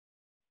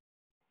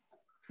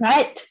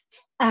Right.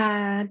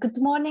 Good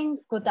morning,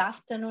 good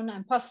afternoon,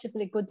 and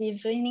possibly good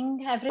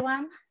evening,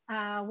 everyone.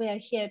 We are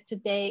here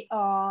today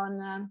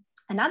on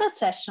another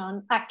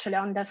session, actually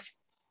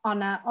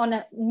on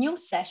a new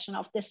session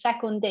of the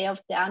second day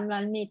of the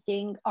annual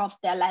meeting of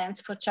the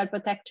Alliance for Child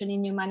Protection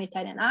in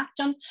Humanitarian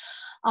Action,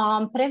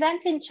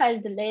 preventing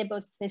child labor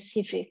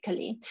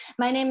specifically.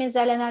 My name is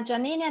Elena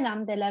Giannini, and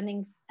I'm the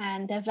Learning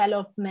and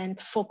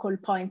Development Focal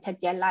Point at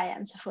the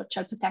Alliance for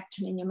Child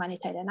Protection in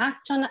Humanitarian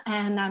Action.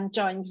 And I'm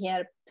joined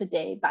here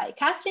today by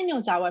Catherine,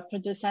 who's our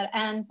producer,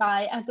 and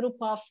by a group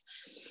of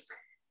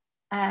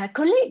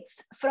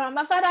colleagues from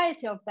a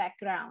variety of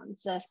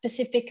backgrounds.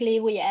 Specifically,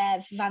 we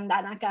have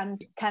Vandana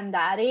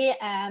Kandari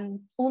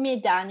and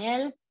Umi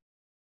Daniel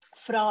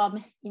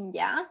from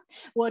India,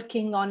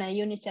 working on a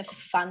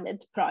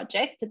UNICEF-funded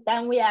project.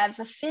 Then we have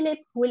Philip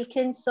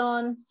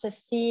Wilkinson,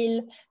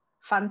 Cecile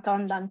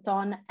Fanton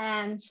Danton,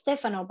 and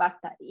Stefano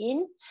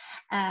Battarin.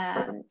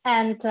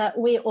 And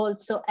we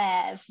also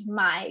have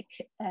Mike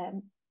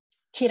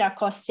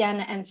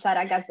Kirakossian and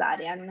Sarah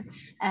Gazarian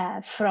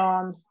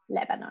from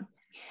Lebanon.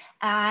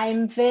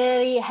 I'm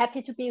very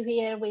happy to be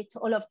here with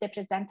all of the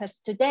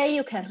presenters today.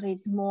 You can read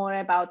more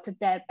about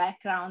their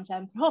backgrounds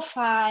and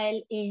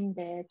profile in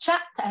the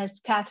chat, as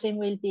Catherine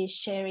will be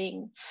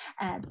sharing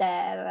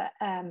their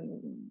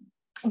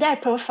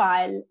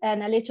profile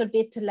and a little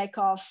bit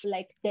of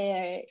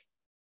their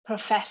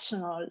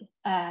professional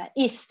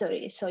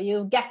history, so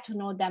you get to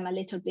know them a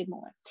little bit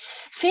more.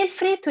 Feel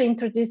free to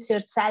introduce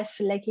yourself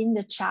in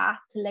the chat.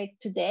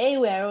 Today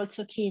we are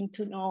also keen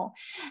to know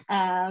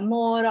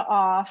more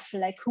of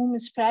whom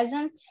is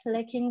present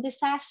in this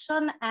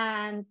session,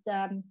 and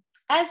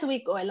as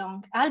we go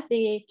along I'll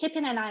be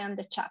keeping an eye on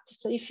the chat,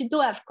 so if you do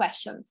have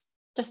questions,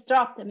 just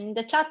drop them in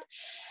the chat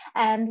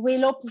and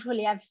we'll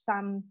hopefully have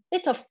some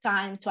bit of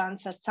time to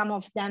answer some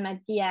of them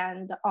at the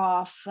end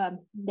of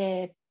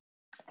the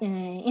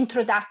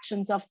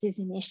introductions of these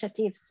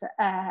initiatives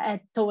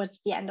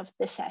towards the end of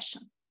the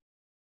session.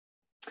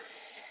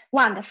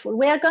 Wonderful.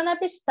 We are going to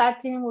be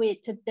starting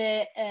with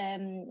the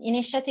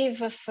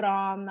initiative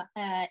from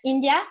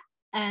India,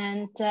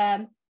 and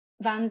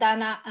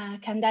Vandana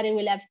Kandari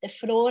will have the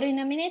floor in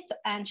a minute,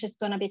 and she's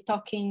going to be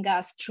talking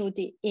us through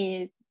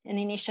an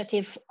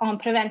initiative on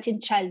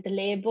preventing child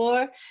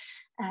labor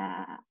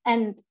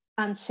and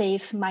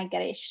unsafe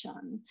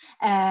migration,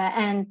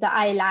 and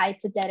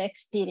highlight their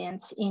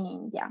experience in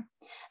India.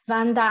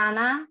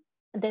 Vandana,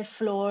 the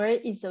floor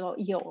is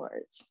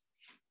yours.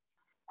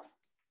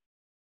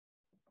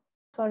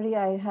 Sorry,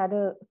 I had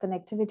a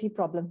connectivity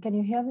problem. Can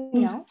you hear me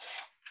now?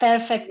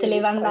 Perfectly,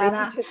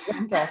 Vandana. Sorry, it just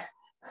went off.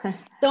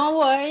 Don't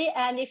worry,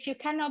 and if you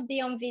cannot be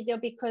on video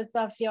because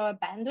of your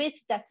bandwidth,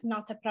 that's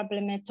not a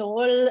problem at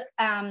all.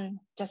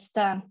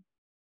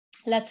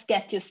 Let's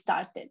get you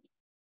started.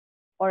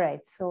 All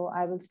right, so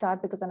I will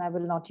start because then I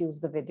will not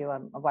use the video.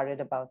 I'm worried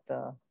about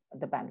the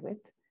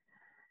bandwidth.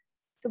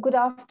 So good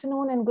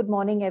afternoon and good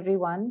morning,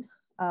 everyone.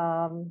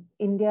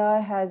 India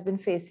has been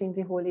facing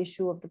the whole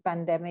issue of the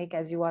pandemic,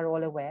 as you are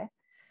all aware.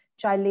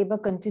 Child labor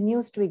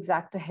continues to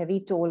exact a heavy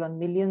toll on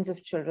millions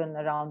of children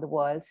around the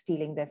world,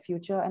 stealing their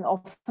future and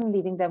often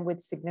leaving them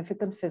with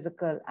significant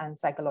physical and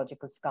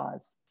psychological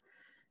scars.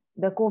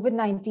 The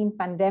COVID-19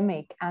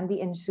 pandemic and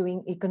the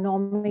ensuing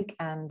economic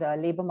and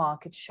labor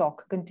market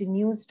shock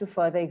continues to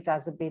further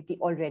exacerbate the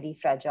already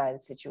fragile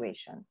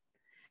situation.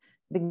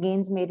 The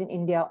gains made in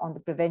India on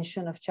the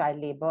prevention of child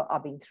labor are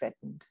being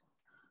threatened.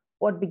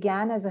 What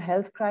began as a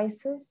health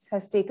crisis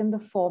has taken the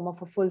form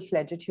of a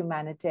full-fledged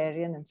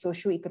humanitarian and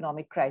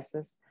socio-economic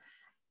crisis,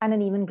 and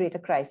an even greater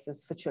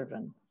crisis for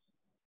children.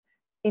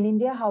 In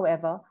India,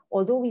 however,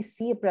 although we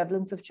see a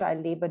prevalence of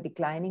child labor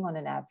declining on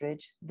an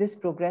average, this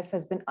progress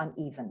has been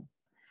uneven.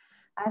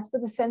 As per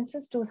the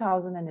Census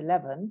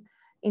 2011,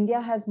 India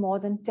has more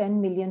than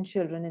 10 million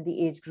children in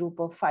the age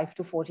group of 5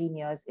 to 14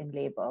 years in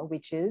labor,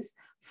 which is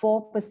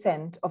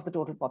 4% of the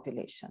total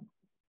population.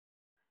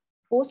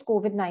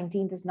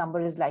 Post-COVID-19, this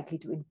number is likely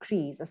to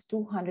increase as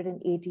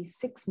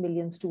 286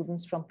 million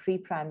students from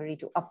pre-primary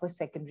to upper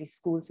secondary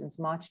school since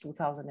March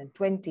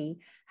 2020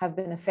 have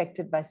been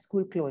affected by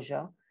school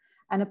closure,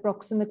 and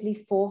approximately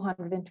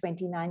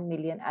 429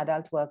 million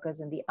adult workers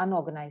in the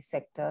unorganized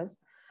sectors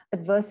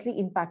adversely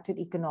impacted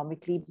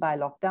economically by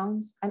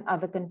lockdowns and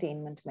other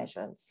containment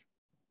measures.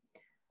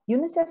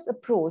 UNICEF's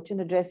approach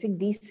in addressing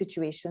these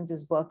situations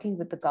is working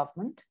with the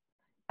government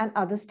and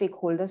other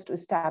stakeholders to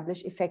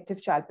establish effective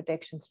child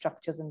protection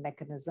structures and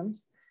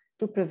mechanisms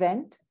to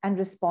prevent and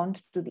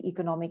respond to the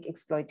economic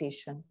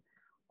exploitation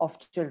of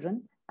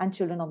children and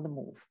children on the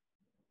move.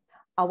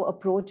 Our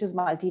approach is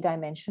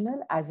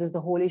multidimensional, as is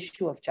the whole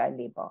issue of child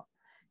labor.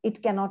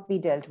 It cannot be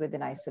dealt with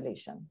in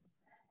isolation.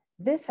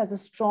 This has a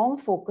strong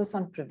focus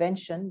on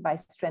prevention by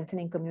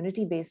strengthening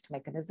community-based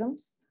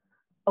mechanisms,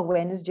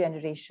 awareness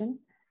generation,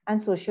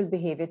 and social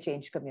behavior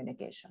change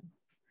communication.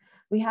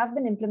 We have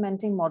been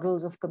implementing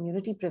models of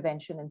community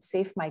prevention and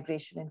safe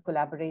migration in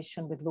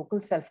collaboration with local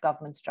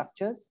self-government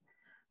structures,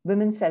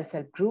 women's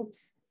self-help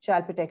groups,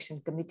 child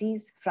protection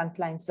committees,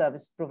 frontline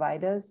service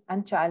providers,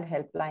 and child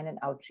helpline and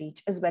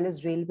outreach, as well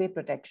as railway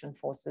protection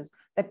forces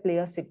that play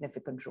a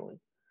significant role.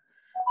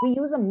 We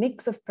use a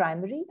mix of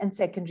primary and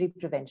secondary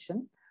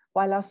prevention,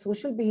 while our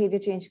social behavior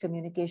change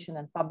communication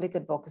and public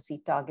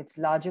advocacy targets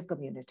larger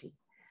community.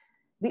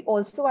 We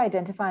also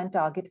identify and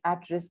target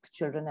at-risk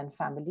children and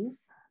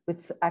families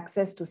with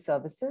access to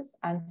services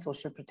and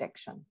social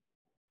protection.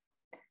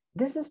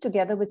 This is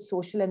together with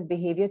social and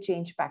behavior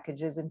change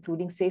packages,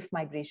 including Safe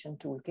Migration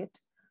Toolkit,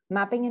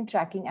 mapping and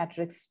tracking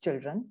at-risk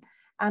children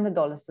and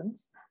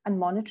adolescents, and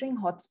monitoring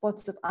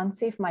hotspots of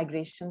unsafe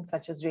migration,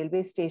 such as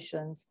railway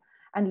stations,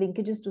 and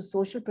linkages to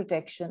social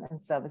protection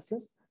and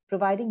services,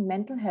 providing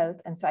mental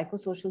health and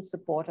psychosocial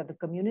support at the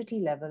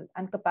community level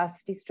and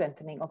capacity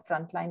strengthening of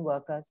frontline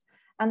workers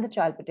and the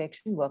child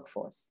protection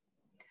workforce.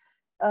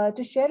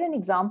 To share an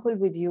example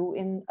with you,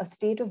 in a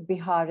state of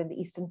Bihar in the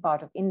eastern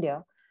part of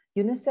India,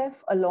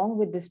 UNICEF, along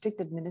with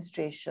district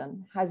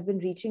administration, has been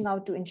reaching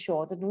out to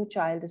ensure that no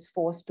child is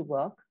forced to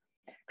work,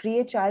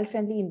 create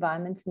child-friendly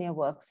environments near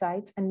work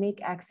sites, and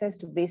make access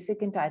to basic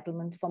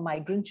entitlements for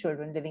migrant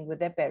children living with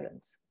their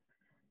parents.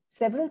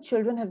 Several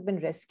children have been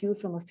rescued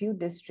from a few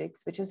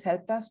districts, which has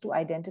helped us to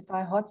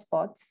identify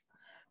hotspots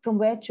from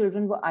where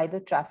children were either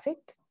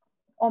trafficked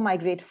or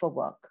migrate for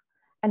work.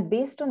 And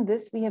based on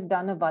this, we have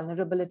done a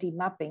vulnerability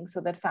mapping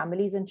so that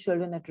families and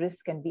children at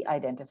risk can be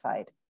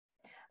identified.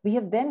 We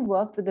have then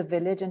worked with the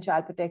village and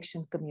child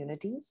protection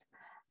communities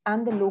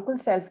and the local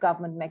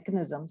self-government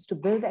mechanisms to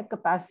build their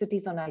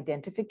capacities on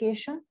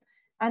identification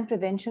and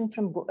prevention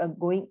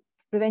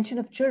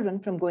of children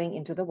from going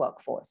into the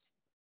workforce.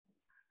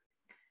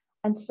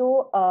 And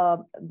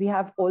so we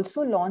have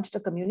also launched a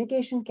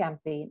communication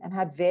campaign and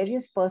had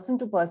various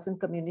person-to-person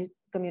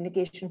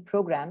communication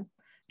programs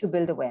to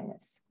build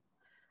awareness.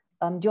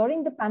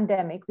 During the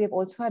pandemic, we have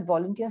also had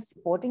volunteers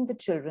supporting the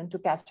children to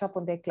catch up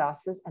on their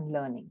classes and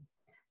learning.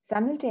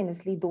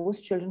 Simultaneously,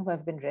 those children who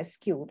have been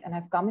rescued and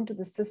have come into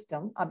the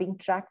system are being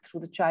tracked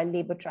through the child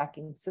labor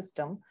tracking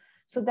system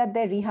so that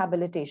their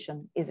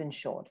rehabilitation is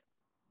ensured.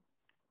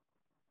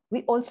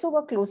 We also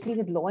work closely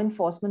with law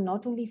enforcement,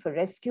 not only for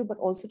rescue, but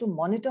also to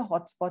monitor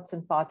hotspots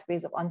and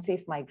pathways of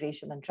unsafe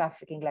migration and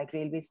trafficking, like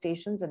railway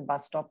stations and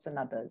bus stops and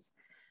others.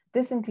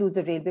 This includes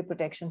the Railway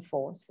Protection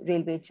Force,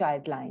 Railway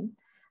Child Line,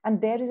 and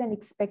there is an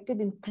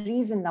expected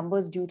increase in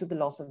numbers due to the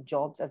loss of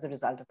jobs as a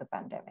result of the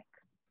pandemic.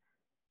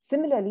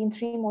 Similarly, in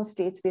 3 more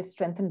states, we have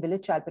strengthened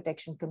village child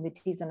protection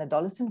committees and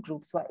adolescent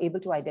groups who are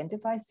able to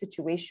identify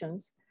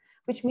situations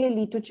which may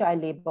lead to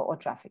child labor or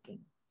trafficking.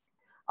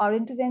 Our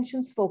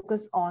interventions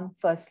focus on,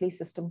 firstly,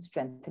 system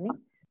strengthening,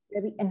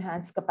 where we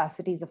enhance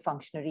capacities of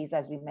functionaries,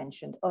 as we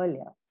mentioned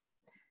earlier.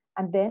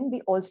 And then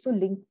we also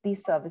link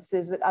these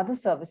services with other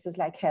services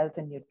like health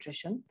and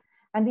nutrition.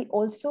 And we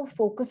also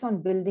focus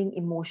on building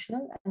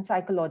emotional and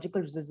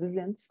psychological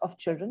resilience of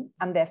children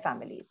and their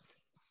families.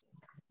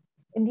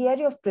 In the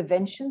area of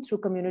prevention through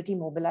community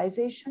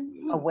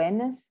mobilization,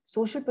 awareness,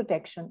 social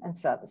protection, and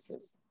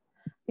services.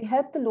 We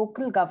help the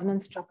local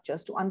governance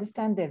structures to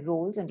understand their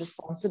roles and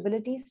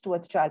responsibilities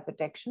towards child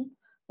protection,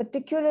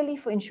 particularly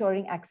for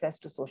ensuring access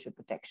to social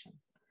protection.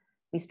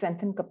 We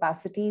strengthen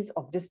capacities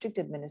of district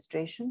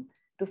administration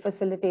to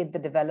facilitate the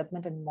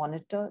development and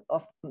monitor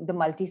of the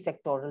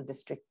multi-sectoral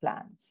district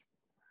plans.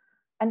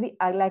 And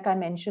like I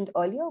mentioned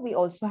earlier, we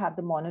also have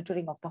the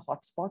monitoring of the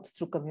hotspots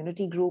through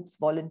community groups,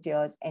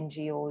 volunteers,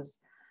 NGOs,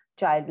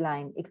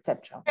 Childline,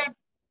 etc.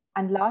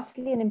 And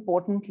lastly, and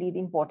importantly, the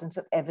importance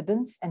of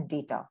evidence and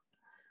data.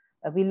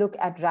 We look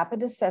at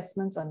rapid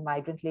assessments on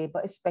migrant labor,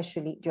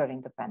 especially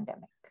during the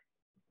pandemic.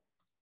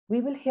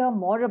 We will hear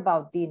more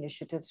about the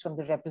initiatives from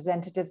the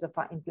representatives of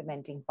our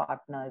implementing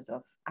partners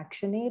of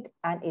ActionAid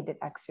and Aided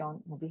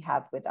Action who we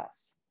have with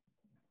us.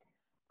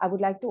 I would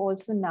like to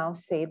also now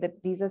say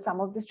that these are some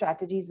of the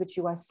strategies which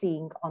you are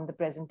seeing on the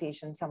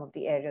presentation, some of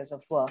the areas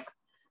of work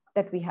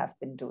that we have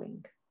been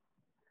doing.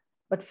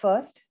 But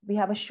first, we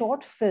have a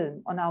short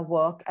film on our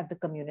work at the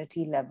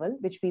community level,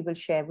 which we will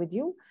share with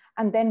you,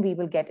 and then we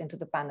will get into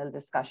the panel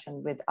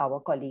discussion with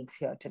our colleagues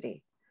here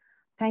today.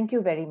 Thank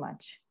you very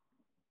much.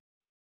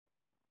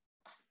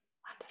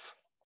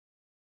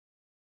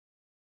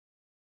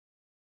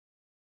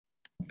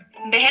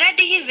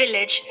 Behradihi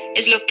village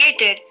is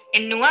located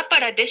in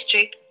Nuapara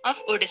district of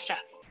Odisha.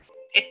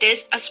 It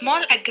is a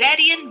small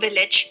agrarian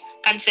village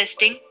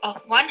consisting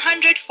of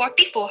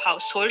 144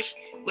 households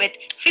with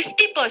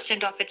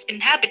 50% of its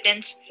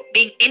inhabitants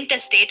being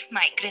interstate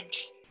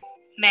migrants.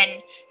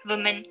 Men,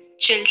 women,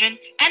 children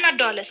and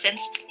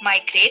adolescents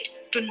migrate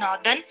to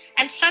northern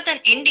and southern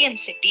Indian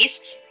cities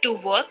to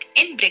work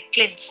in brick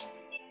kilns.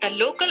 The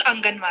local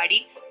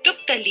Anganwadi took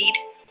the lead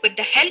with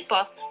the help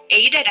of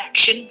Aided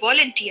Action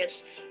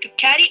volunteers to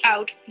carry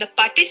out the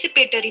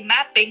participatory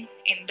mapping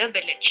in the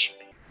village.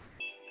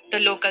 The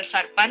local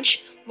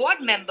Sarpanch,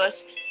 ward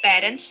members,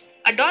 parents,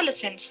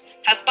 adolescents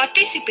have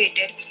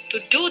participated to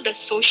do the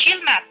social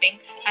mapping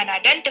and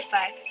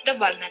identify the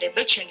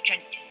vulnerable children.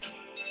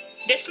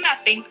 This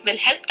mapping will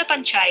help the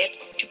panchayat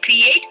to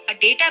create a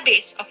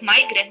database of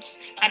migrants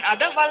and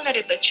other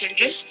vulnerable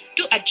children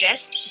to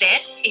address their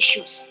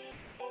issues.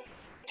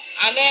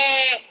 आमे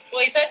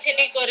पैसा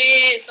छिनी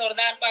करी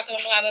सरदार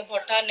पाखनु आमे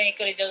भट्टा नहीं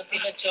करी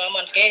जाउथिलो छुआ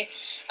मन के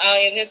आ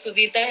एबे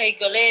सुविधा है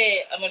गले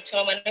हमर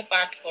छुआ माने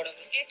पाठ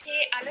पढबे एठी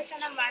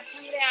आलोचना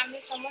माध्यम रे आमे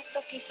समस्त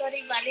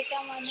किशोरी बालिका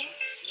माने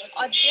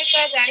अध्यक्ष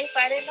जानि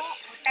पारेलो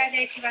हटा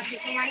जाइथिबा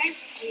शिशु माने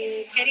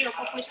फेरी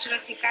उपपुष्टर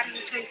शिकार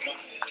होछथि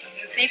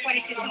सेही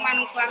परि शिशु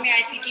मानु को आमे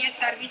आईसीडीएस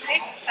सर्विस रे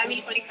शामिल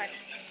करी पारे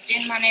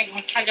जेन माने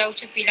भट्टा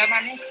जाउछ पिला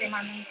माने से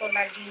मानु को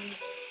लागि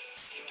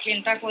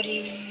केनता करी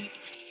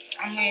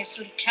आमे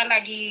सुरक्षा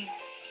लागि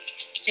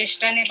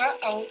चेष्टा नेबा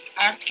और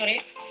आर्थरे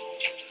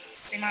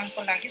सेमान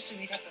को लागि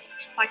सुविधा कर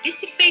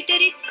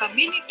Participatory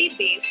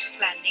community-based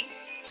planning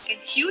can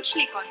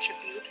hugely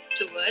contribute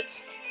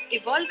towards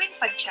evolving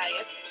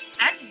panchayat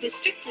and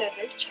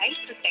district-level child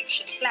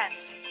protection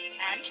plans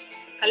and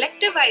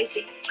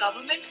collectivizing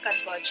government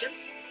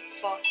convergence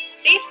for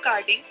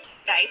safeguarding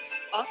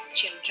rights of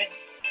children.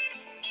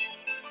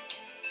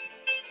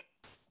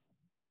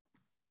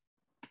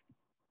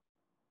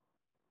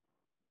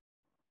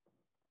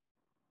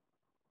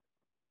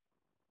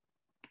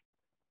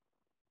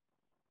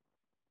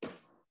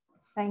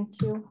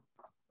 Thank you.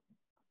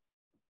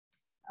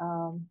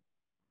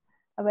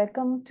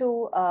 Welcome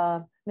to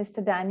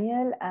Mr.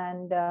 Daniel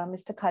and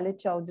Mr. Khalid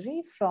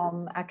Chaudhary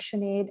from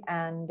ActionAid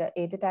and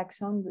Aided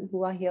Action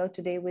who are here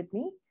today with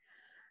me.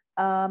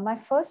 My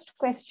first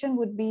question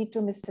would be to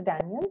Mr.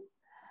 Daniel.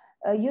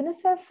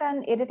 UNICEF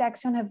and Aided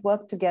Action have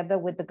worked together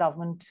with the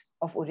government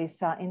of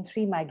Orissa in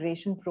 3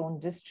 migration-prone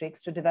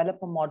districts to develop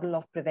a model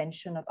of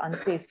prevention of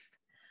unsafe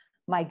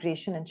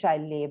migration and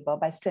child labor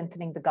by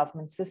strengthening the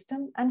government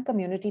system and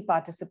community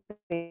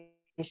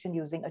participation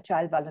using a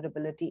child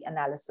vulnerability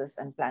analysis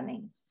and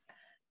planning.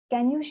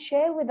 Can you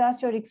share with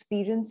us your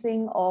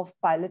experiencing of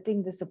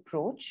piloting this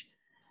approach,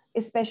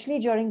 especially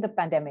during the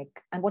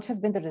pandemic, and what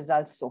have been the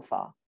results so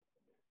far?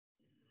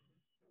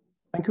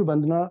 Thank you,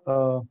 Bandana,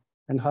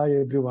 and hi,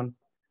 everyone.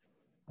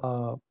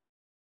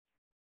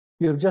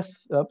 We have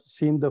just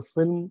seen the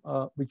film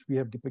which we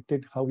have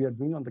depicted how we are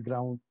doing on the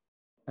ground.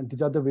 And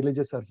these other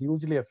villages are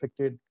hugely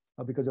affected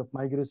because of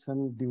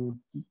migration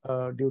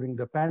during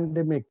the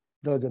pandemic.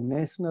 There was a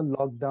national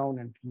lockdown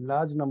and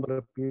large number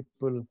of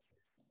people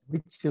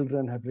with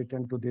children have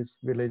returned to these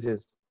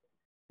villages.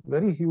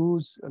 Very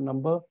huge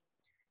number.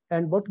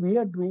 And what we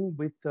are doing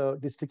with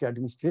district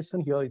administration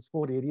here is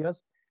 4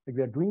 areas. Like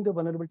we are doing the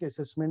vulnerability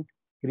assessment,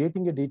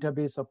 creating a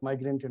database of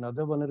migrant and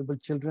other vulnerable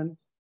children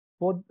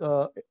both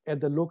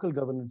at the local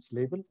governance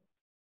level,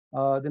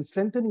 then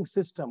strengthening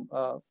system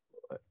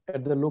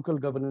at the local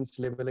governance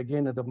level,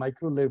 again at the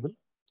micro level,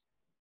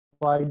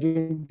 for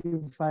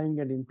identifying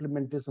and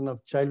implementation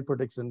of child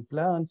protection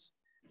plans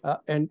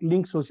and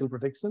link social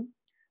protection.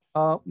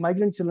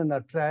 Migrant children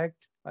are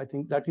tracked. I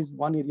think that is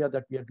one area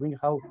that we are doing,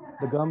 how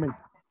the government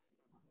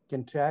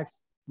can track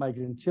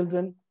migrant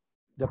children.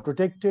 They're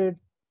protected,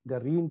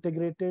 they're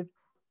reintegrated.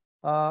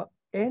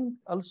 And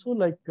also,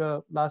 like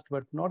last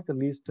but not the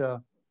least,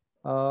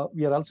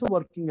 we are also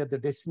working at the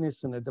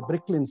destination, at the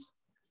bricklins,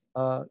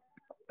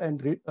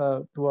 and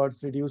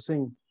towards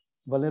reducing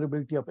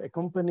vulnerability of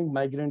accompanying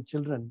migrant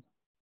children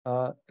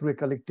through a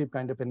collective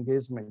kind of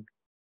engagement.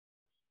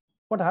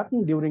 What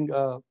happened during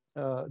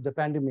the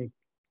pandemic,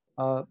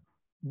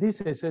 this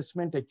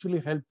assessment actually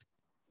helped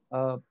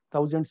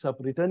thousands of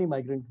returning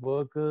migrant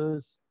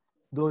workers,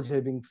 those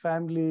having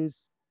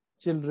families,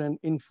 children,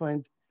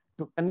 infant,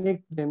 to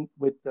connect them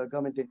with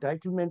government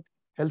entitlement,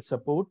 health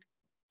support,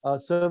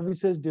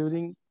 services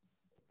during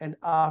and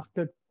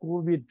after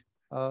COVID,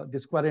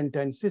 this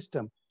quarantine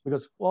system,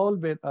 because all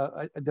were,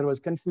 there was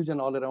confusion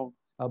all around,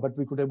 but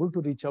we could able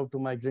to reach out to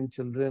migrant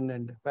children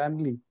and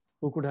family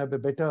who could have a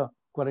better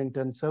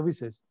quarantine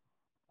services.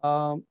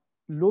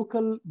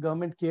 Local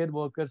government care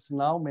workers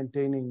now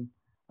maintaining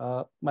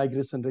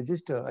migration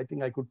register. I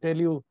think I could tell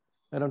you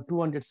around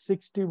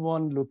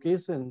 261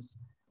 locations,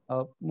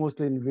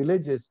 mostly in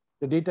villages,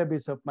 the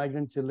database of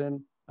migrant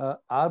children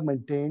are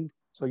maintained.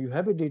 So you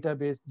have a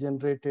database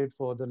generated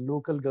for the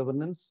local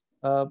governance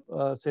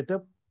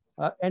setup,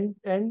 and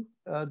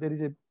there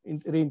is a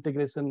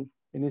reintegration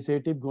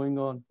initiative going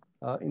on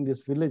in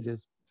these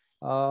villages.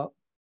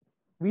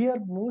 We are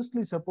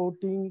mostly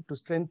supporting to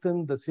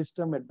strengthen the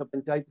system at the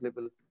panchayat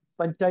level.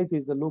 Panchayat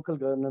is the local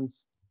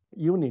governance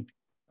unit,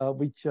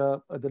 which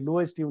the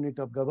lowest unit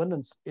of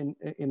governance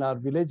in our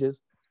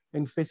villages,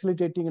 in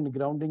facilitating and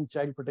grounding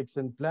child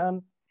protection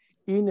plan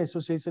in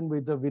association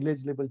with the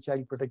village level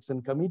child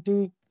protection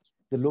committee,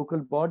 the local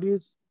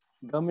bodies,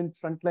 government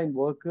frontline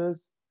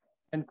workers,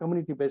 and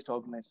community-based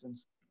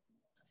organizations.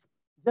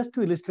 Just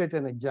to illustrate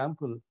an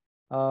example,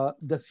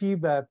 the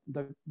CVAP,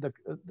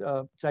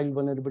 the Child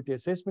Vulnerability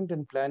Assessment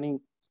and Planning,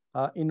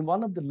 in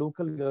one of the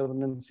local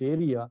governance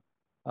area,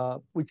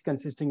 which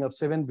consisting of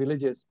 7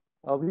 villages,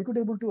 we could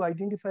able to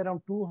identify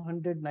around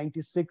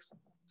 296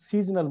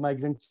 seasonal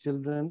migrant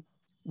children,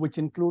 which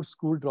includes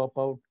school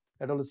dropout,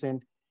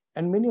 adolescent,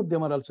 and many of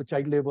them are also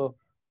child labor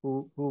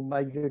who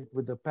migrate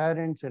with the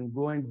parents and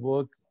go and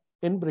work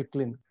in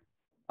Brooklyn.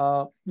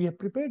 We have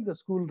prepared the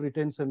school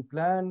retention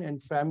plan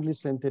and family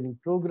strengthening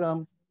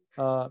program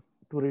to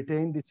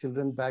retain the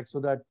children back so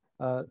that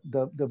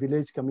the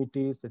village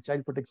committees, the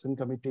child protection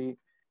committee,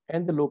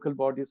 and the local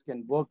bodies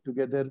can work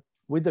together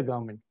with the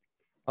government.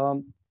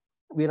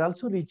 We are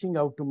also reaching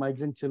out to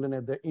migrant children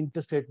at the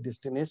interstate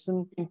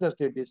destination.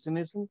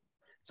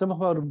 Some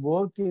of our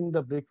work in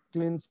the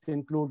Brooklyns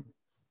include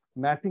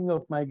mapping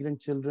of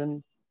migrant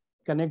children,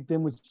 connect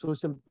them with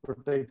social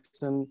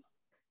protection,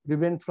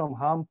 prevent from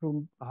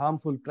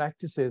harmful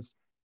practices,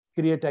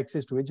 create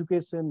access to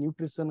education,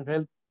 nutrition,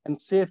 health, and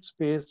safe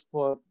space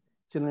for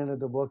children at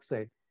the work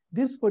site.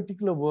 This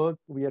particular work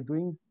we are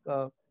doing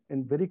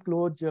in very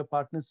close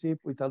partnership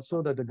with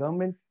also the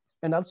government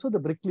and also the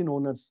Brooklyn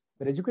owners.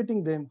 We're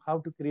educating them how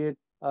to create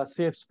a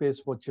safe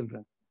space for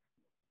children.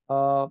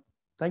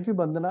 Thank you,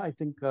 Bandana. I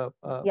think over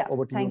to you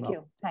now. Thank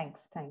you.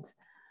 Thanks.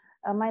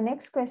 My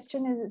next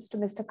question is to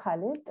Mr.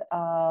 Khalid.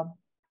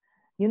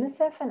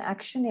 UNICEF and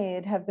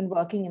ActionAid have been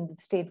working in the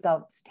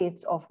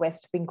states of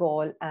West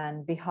Bengal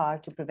and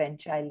Bihar to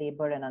prevent child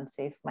labor and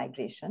unsafe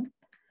migration.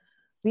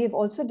 We have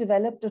also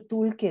developed a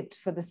toolkit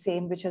for the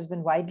same, which has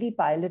been widely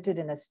piloted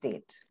in a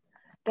state.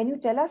 Can you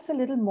tell us a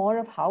little more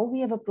of how we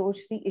have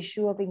approached the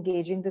issue of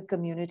engaging the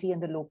community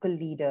and the local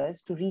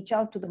leaders to reach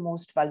out to the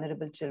most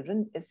vulnerable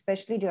children,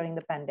 especially during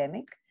the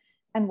pandemic,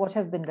 and what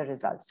have been the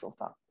results so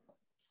far?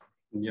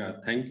 Yeah,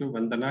 thank you,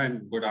 Vandana,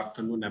 and good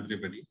afternoon,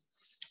 everybody.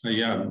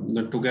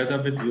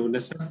 Together with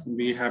UNICEF,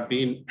 we have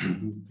been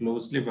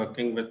closely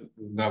working with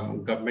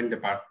government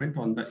department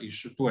on the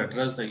issue to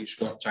address the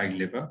issue of child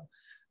labor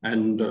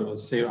and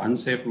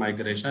unsafe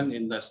migration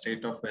in the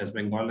state of West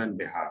Bengal and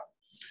Bihar.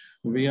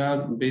 We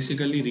are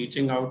basically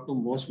reaching out to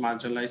most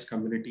marginalized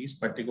communities,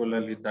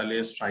 particularly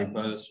Dalits,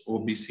 tribals,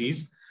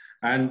 OBCs,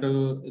 and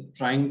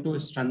trying to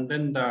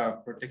strengthen the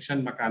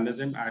protection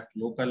mechanism at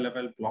local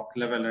level, block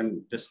level,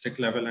 and district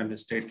level and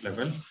state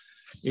level.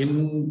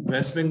 In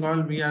West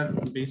Bengal, we are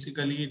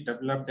basically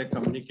developed a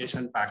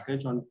communication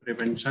package on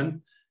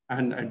prevention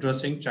and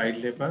addressing child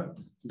labor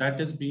that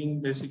is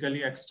being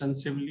basically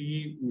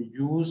extensively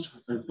used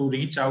to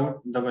reach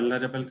out the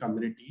vulnerable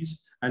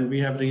communities. And we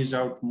have reached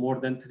out more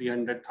than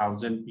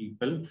 300,000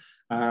 people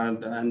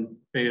and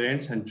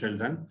parents and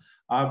children.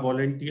 Our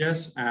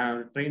volunteers,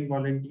 trained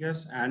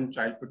volunteers and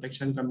child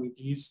protection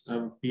committees,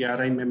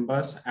 PRI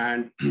members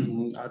and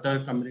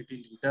other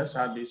community leaders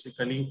are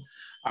basically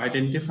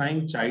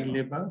identifying child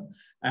labor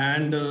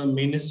and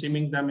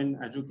mainstreaming them in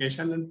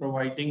education and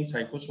providing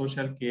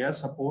psychosocial care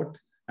support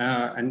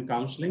and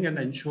counseling and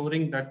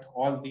ensuring that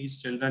all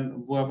these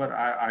children, whoever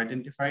are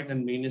identified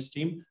and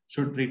mainstream,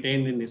 should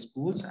retain in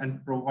schools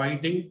and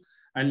providing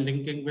and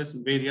linking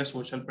with various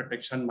social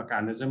protection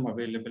mechanism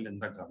available in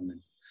the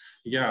government.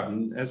 Yeah,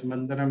 as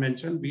Mandana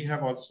mentioned, we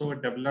have also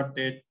developed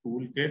a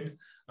toolkit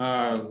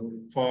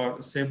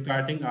for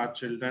safeguarding our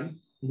children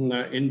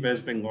in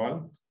West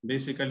Bengal.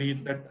 Basically,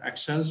 that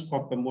actions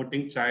for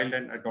promoting child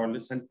and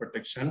adolescent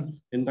protection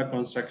in the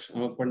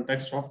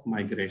context of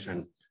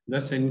migration.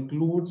 This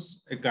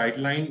includes a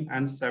guideline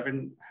and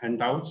 7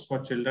 handouts for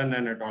children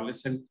and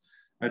adolescents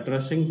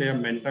addressing their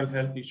mental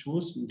health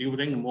issues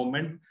during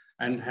movement,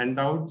 and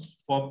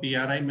handouts for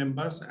PRI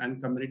members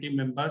and community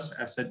members,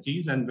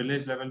 SHGs, and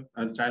village level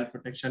child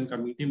protection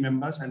committee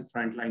members and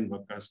frontline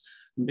workers.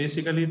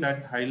 Basically,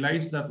 that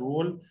highlights the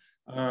role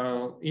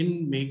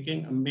in make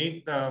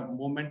the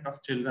movement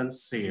of children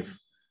safe.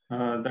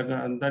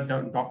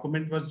 The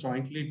document was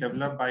jointly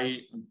developed by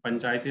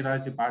Panchayati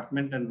Raj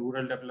Department and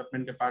Rural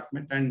Development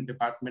Department and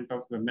Department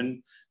of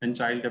Women and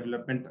Child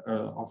Development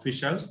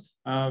officials.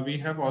 We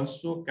have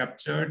also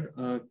captured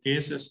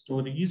case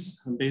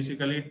stories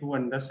basically to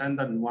understand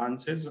the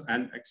nuances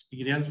and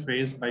experience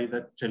faced by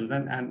the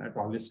children and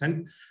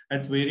adolescents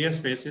at various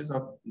phases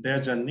of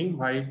their journey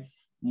while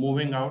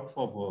moving out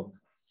for work.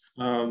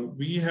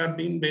 We have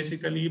been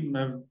basically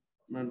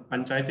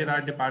Panchayati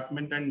Raj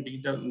Department and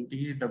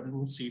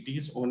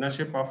DWCT's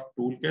ownership of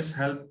toolkits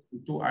help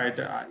to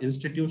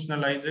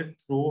institutionalize it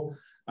through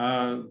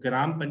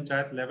Gram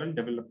Panchayat level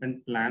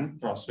development plan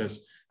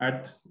process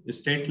at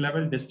state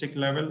level, district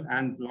level,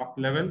 and block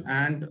level,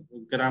 and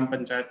Gram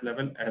Panchayat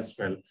level as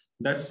well.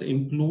 That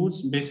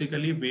includes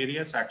basically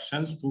various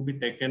actions to be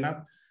taken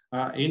up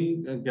at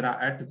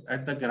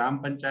the Gram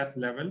Panchayat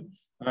level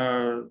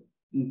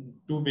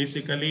to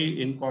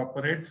basically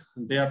incorporate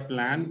their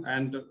plan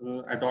and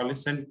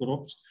adolescent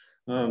groups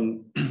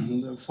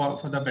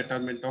for the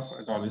betterment of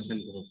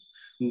adolescent groups.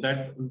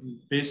 That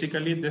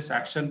basically this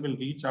action will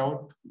reach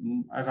out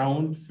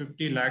around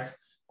 50 lakhs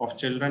of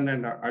children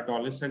and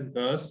adolescent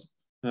girls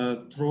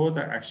through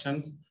the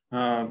action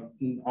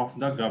of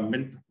the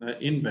government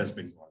in West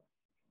Bengal.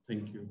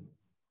 Thank you.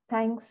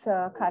 Thanks,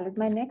 Khalid.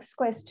 My next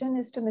question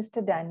is to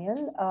Mr.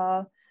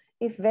 Daniel.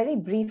 If very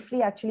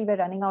briefly, actually we're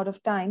running out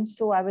of time,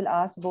 so I will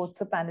ask both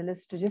the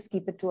panelists to just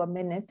keep it to a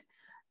minute,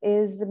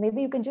 is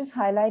maybe you can just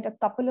highlight a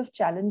couple of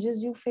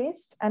challenges you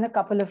faced and a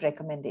couple of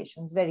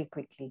recommendations very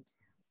quickly.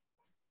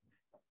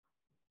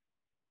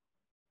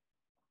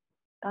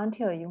 Can't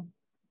hear you.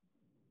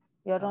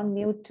 You're on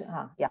mute.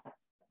 Yeah.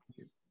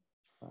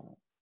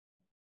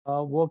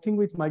 Working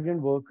with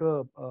migrant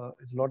worker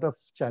is a lot of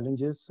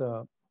challenges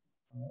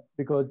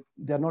because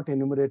they're not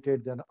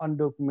enumerated, they're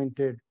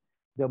undocumented,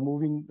 they're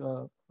moving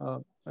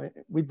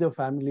with their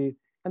family,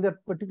 and they're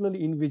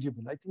particularly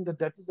invisible. I think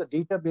that is the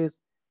database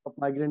of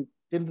migrant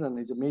children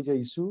is a major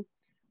issue.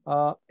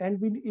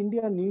 And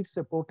India needs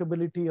a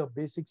portability of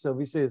basic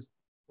services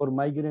for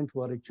migrants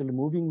who are actually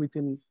moving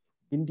within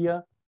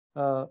India.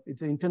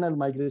 It's an internal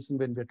migration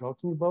when we're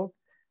talking about.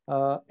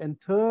 And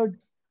third,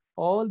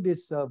 all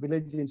these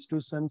village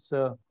institutions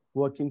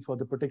working for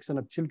the protection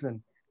of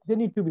children, they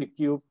need to be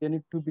equipped, they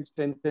need to be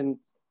strengthened.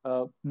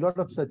 A lot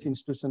of such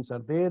institutions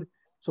are there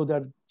so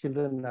that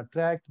children are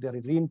tracked, they are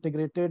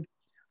reintegrated.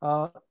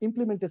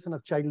 Implementation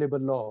of child labor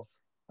law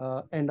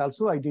and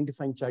also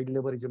identifying child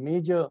labor is a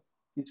major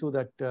issue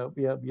that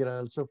we are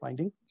also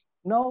finding.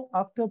 Now,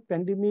 after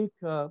pandemic,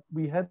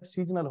 we have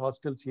seasonal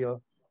hostels here,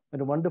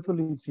 and a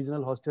wonderful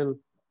seasonal hostel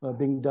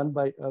being run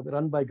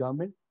by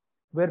government,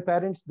 where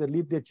parents, they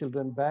leave their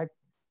children back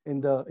in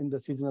the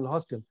seasonal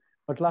hostel.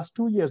 But last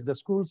 2 years, the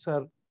schools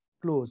are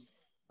closed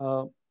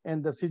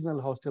and the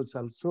seasonal hostels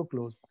are so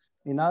closed.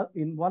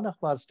 In one of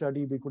our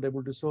study, we could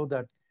able to show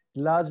that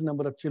large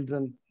number of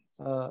children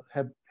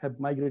have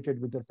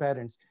migrated with their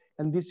parents.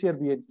 And this year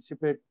we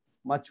anticipate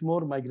much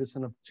more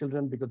migration of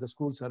children because the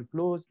schools are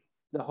closed,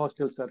 the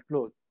hostels are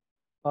closed.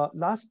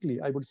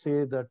 Lastly, I would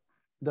say that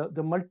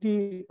the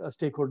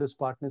multi-stakeholders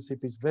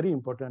partnership is very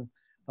important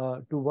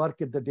to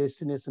work at the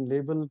destination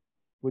level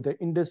with the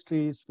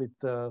industries, with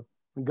the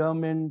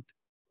government,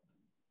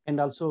 and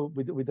also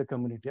with the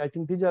community. I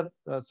think these are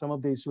some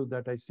of the issues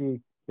that I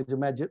see as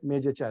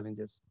major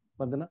challenges.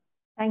 Vandana?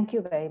 Thank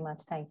you very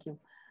much. Thank you.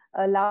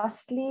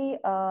 Lastly,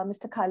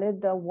 Mr.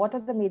 Khalid, what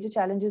are the major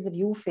challenges that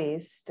you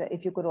faced,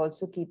 if you could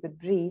also keep it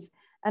brief,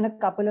 and a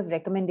couple of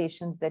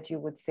recommendations that you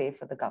would say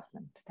for the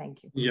government?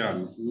 Thank you.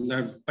 Yeah,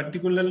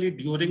 particularly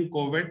during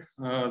COVID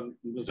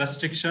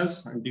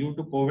restrictions due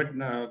to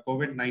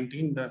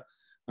COVID-19,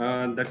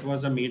 that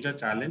was a major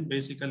challenge.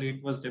 Basically,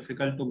 it was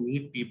difficult to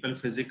meet people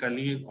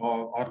physically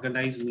or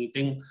organize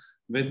meeting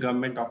with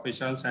government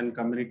officials and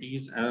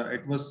communities.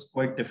 It was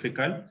quite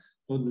difficult.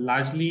 So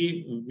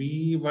largely,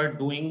 we were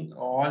doing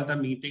all the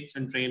meetings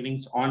and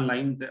trainings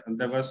online.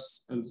 There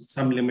was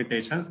some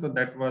limitations. So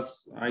that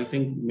was, I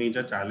think,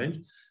 major challenge.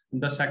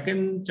 The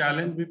second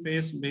challenge we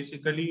face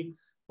basically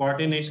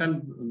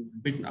coordination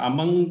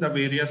among the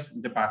various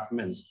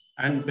departments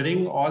and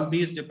bring all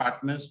these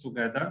departments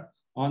together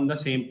on the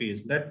same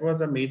page. That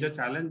was a major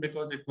challenge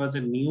because it was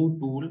a new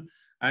tool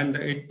and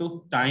it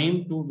took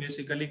time to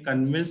basically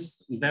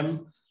convince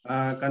them,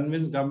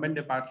 convince government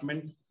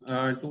department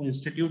to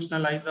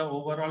institutionalize the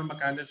overall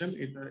mechanism.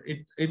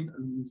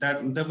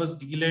 That there was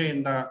delay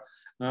in the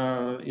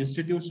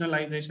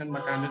institutionalization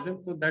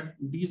mechanism. So that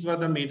these were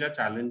the major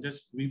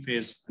challenges we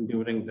faced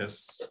during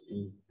this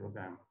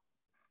program.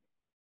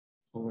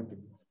 Over to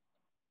you.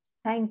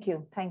 Thank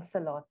you. Thanks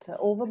a lot.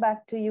 Over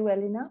back to you,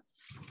 Elena.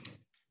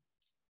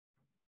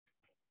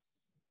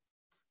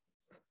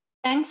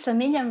 Thanks a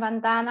million,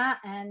 Vandana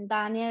and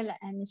Daniel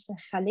and Mr.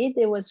 Khalid.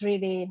 It was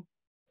really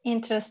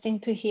interesting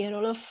to hear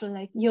all of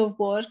your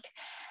work.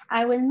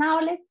 I will now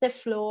let the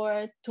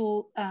floor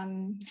to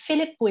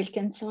Philip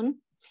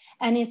Wilkinson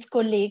and his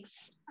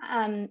colleagues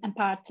and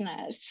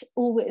partners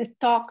who will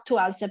talk to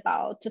us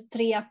about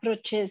 3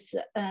 approaches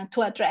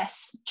to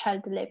address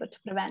child labor, to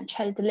prevent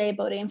child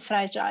labor in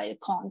fragile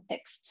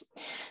contexts.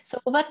 So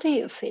over to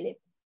you, Philip.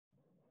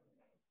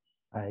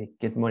 Hi,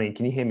 good morning.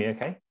 Can you hear me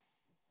okay?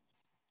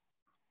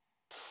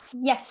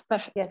 Yes,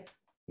 perfect. Yes.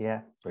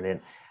 Yeah,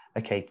 brilliant.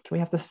 Okay, can we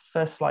have the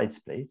first slides,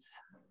 please?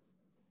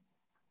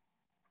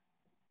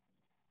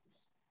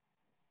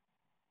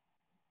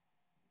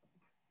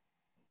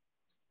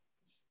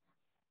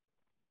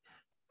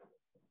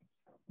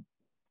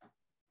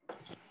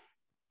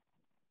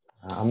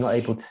 I'm not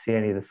able to see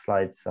any of the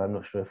slides, so I'm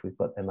not sure if we've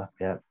got them up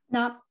yet.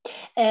 No,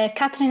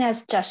 Catherine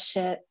has just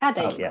shared.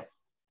 Oh, yeah.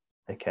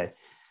 Okay.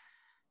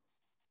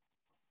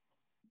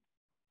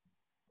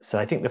 So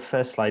I think the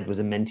first slide was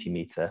a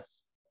Mentimeter.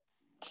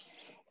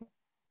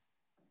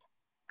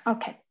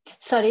 Okay,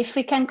 sorry, if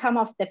we can come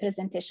off the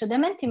presentation. The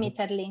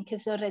Mentimeter link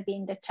is already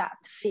in the chat,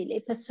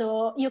 Philip.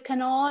 So you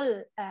can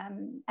all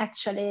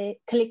actually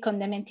click on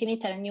the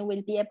Mentimeter and you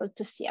will be able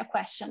to see a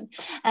question.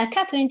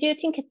 Catherine, do you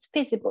think it's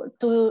feasible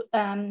to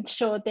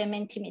show the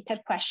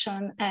Mentimeter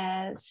question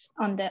as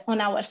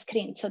on our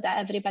screen so that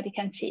everybody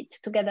can see it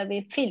together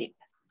with Philip?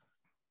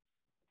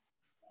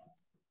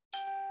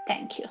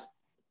 Thank you.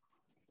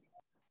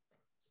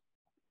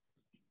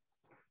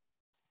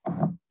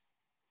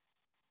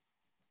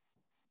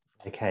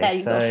 Okay, there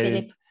you go,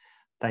 Philip.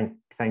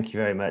 Thank you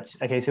very much.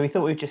 Okay, so we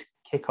thought we'd just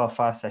kick off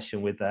our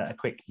session with a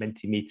quick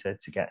Mentimeter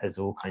to get us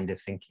all kind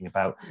of thinking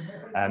about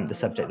the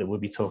subject that we'll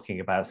be talking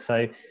about.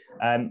 So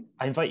I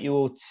invite you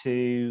all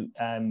to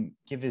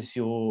give us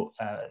your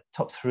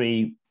top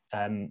 3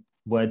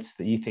 words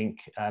that you think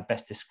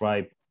best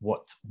describe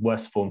what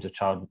worst forms of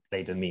child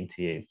labour mean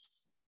to you.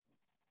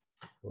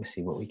 We'll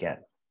see what we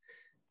get.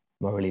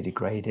 morally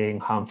degrading,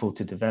 harmful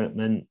to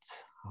development,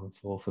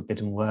 harmful,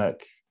 forbidden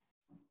work.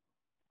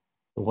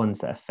 The ones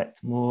that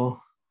affect more,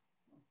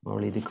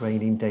 morally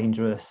degrading,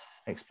 dangerous,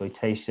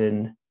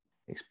 exploitation,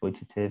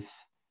 exploitative.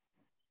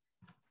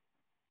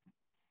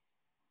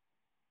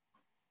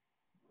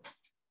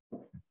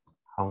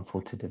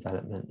 Harmful to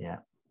development, yeah.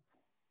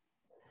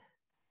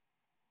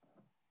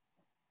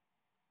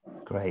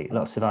 Great,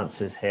 lots of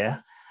answers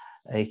here.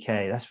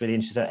 Okay, that's really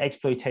interesting. So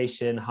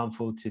exploitation,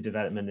 harmful to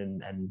development,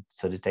 and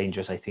sort of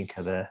dangerous, I think,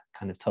 are the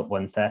kind of top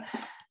ones there.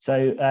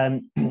 So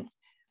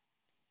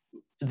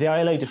the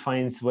ILO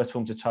defines the worst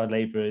forms of child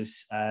labour as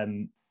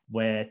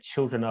where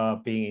children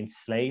are being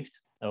enslaved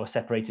or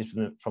separated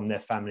from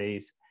their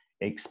families,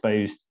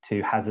 exposed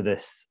to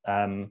hazardous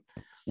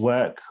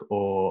work,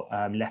 or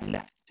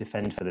left to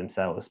fend for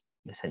themselves,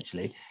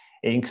 essentially.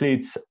 It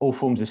includes all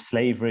forms of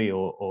slavery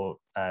or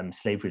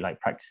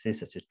slavery-like practices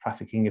such as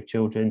trafficking of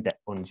children, debt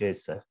bondages,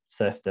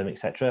 serfdom,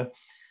 etc.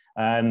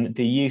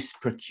 The use,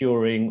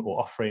 procuring, or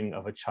offering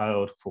of a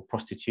child for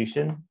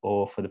prostitution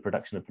or for the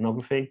production of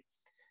pornography.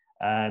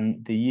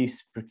 The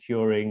use,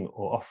 procuring,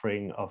 or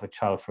offering of a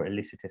child for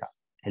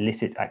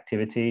illicit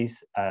activities,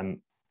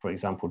 for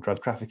example,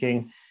 drug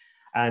trafficking,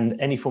 and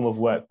any form of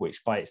work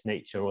which by its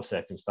nature or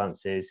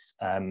circumstances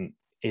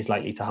is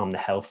likely to harm the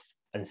health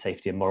and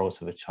safety and morals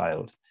of a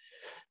child.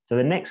 So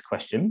the next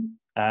question,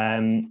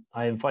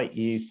 I invite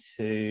you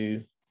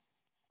to...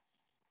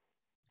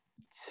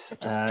 I've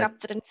just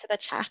dropped it into the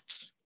chat.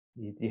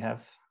 You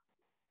have?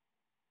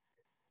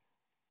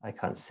 I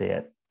can't see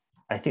it.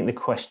 I think the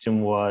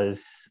question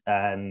was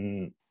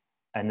an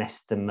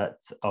estimate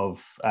of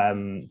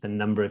the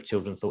number of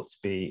children thought to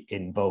be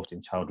involved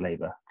in child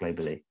labour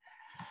globally.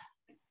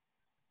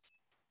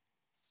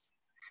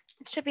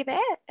 It should be there.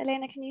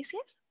 Elena, can you see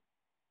it?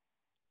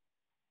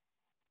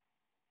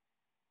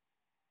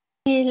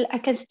 I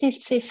can still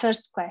see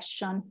first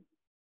question.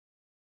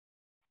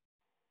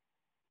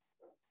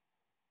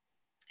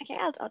 Okay,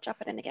 I'll drop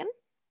it in again.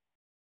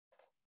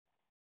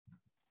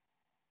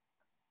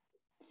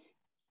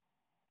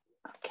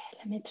 Okay,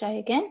 let me try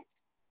again.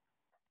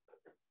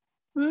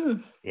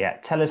 Yeah,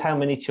 tell us how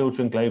many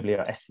children globally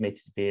are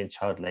estimated to be in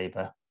child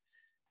labour.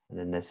 And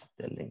then there's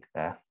the link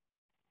there.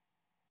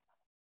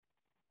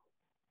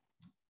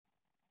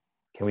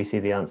 Can we see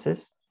the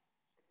answers?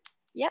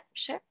 Yep,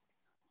 sure.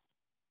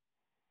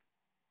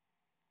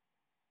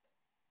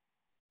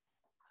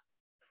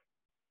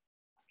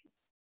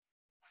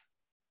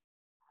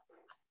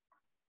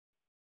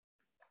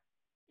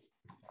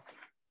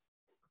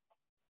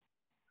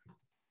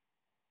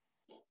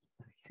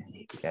 Okay,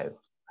 here we go.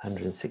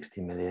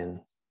 160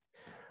 million.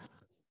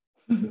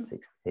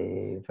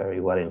 60, very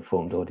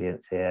well-informed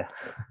audience here.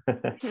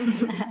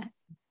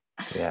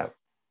 Yeah.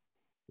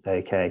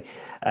 Okay.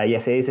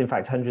 Yes, it is in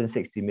fact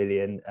 160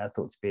 million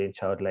thought to be in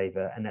child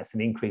labour, and that's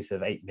an increase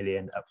of 8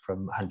 million up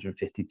from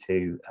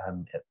 152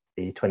 at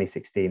the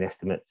 2016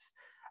 estimates,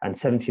 and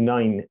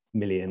 79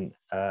 million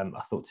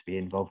are thought to be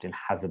involved in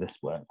hazardous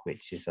work,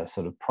 which is a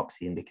sort of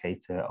proxy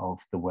indicator of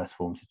the worst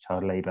forms of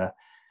child labour.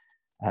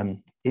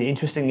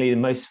 Interestingly,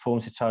 most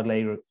forms of child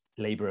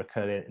labour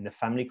occur in the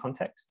family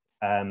context,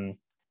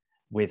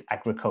 with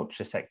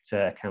agriculture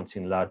sector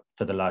accounting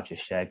for the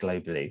largest share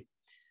globally.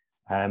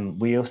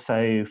 We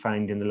also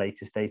found in the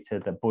latest data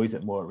that boys are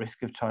more at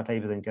risk of child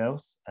labour than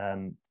girls,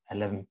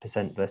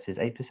 11% versus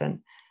 8%.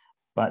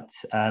 But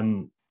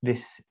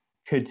this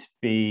could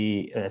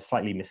be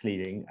slightly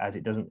misleading, as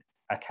it doesn't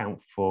account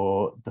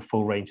for the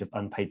full range of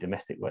unpaid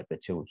domestic work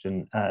that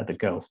children, the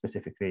girls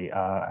specifically,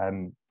 are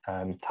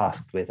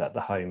tasked with at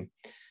the home.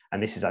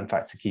 And this is in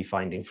fact a key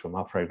finding from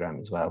our programme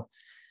as well.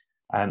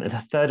 And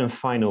the third and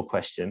final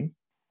question.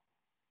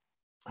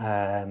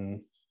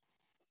 Can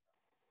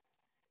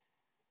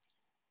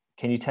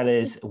you tell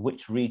us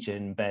which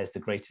region bears the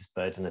greatest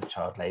burden of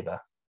child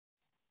labour?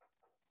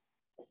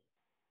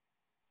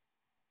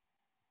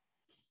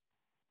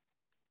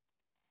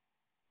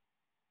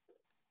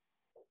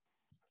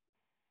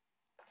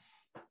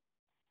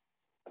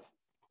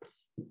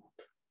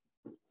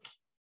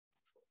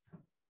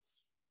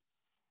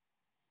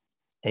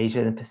 Asia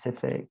and the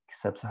Pacific,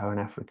 Sub-Saharan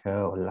Africa,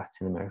 or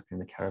Latin America and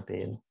the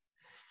Caribbean?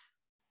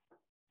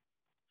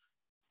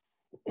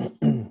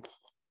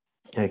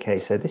 Okay,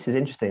 so this is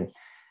interesting.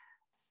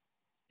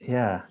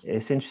 Yeah,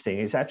 it's interesting.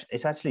 It's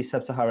actually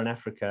Sub-Saharan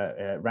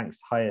Africa ranks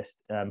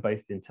highest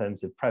both in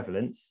terms of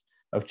prevalence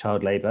of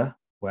child labour,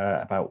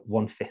 where about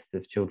 1/5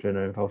 of children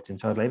are involved in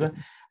child labour,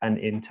 and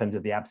in terms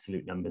of the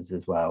absolute numbers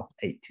as well,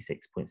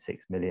 86.6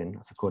 million.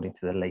 That's according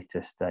to the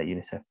latest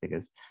UNICEF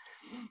figures.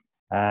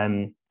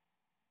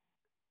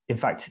 In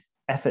fact,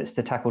 efforts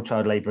to tackle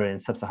child labour in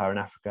Sub-Saharan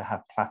Africa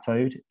have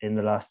plateaued in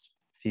the last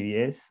few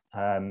years,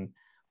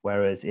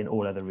 whereas in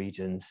all other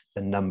regions,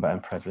 the number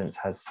and prevalence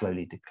has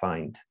slowly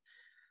declined.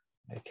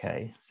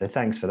 Okay, so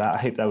thanks for that. I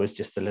hope that was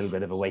just a little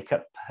bit of a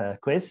wake-up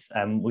quiz.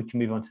 We can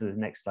move on to the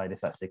next slide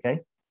if that's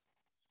okay.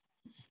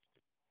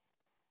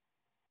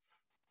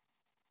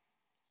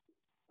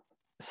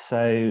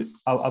 So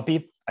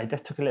I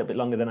just took a little bit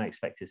longer than I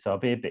expected, so I'll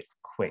be a bit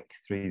quick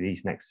through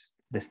these next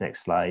this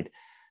next slide.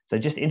 So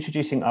just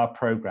introducing our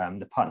program,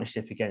 the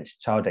Partnership Against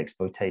Child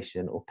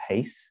Exploitation, or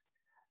PACE.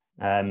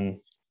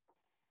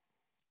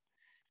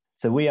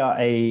 So we are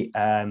a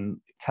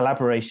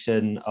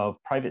collaboration of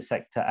private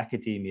sector,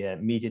 academia,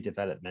 media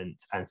development,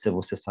 and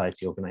civil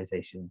society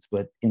organizations.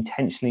 We're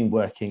intentionally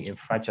working in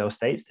fragile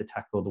states to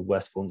tackle the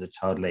worst forms of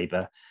child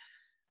labor.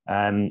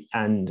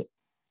 And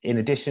in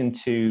addition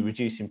to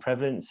reducing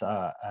prevalence,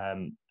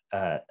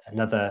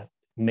 another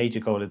major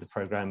goal of the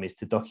program is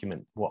to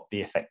document what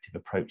the effective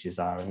approaches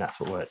are, and that's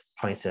what we're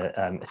trying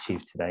to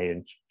achieve today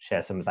and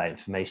share some of that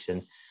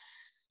information.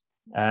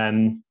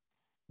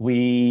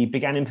 We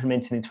began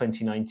implementing in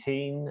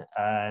 2019.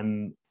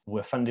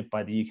 We're funded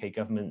by the UK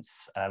government's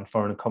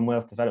Foreign and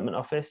Commonwealth Development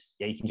Office.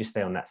 Yeah, you can just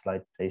stay on that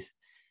slide, please.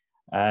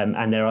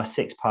 And there are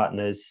 6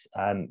 partners,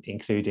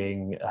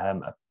 including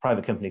a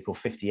private company called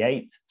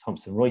 58,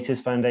 Thomson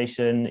Reuters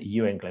Foundation,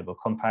 UN Global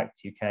Compact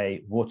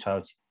UK, War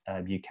Child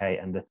UK,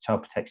 and the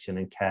Child Protection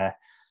and Care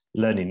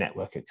Learning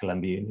Network at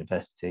Columbia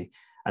University,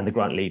 and the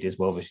grant lead is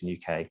World Vision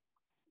UK.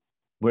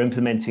 We're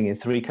implementing in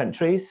 3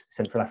 countries,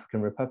 Central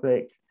African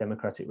Republic,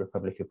 Democratic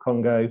Republic of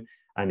Congo,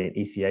 and in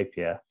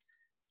Ethiopia.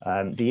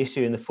 The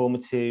issue in the former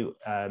 2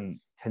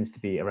 tends to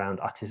be around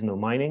artisanal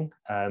mining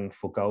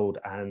for gold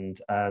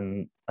and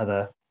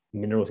other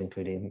minerals,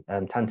 including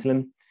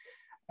tantalum.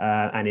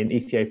 And in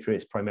Ethiopia,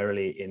 it's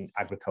primarily in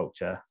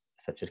agriculture,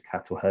 such as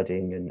cattle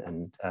herding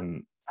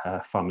and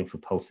farming for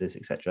pulses,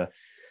 etc.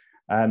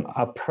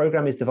 Our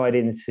program is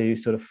divided into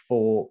sort of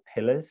 4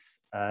 pillars.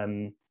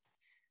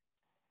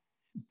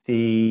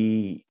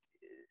 The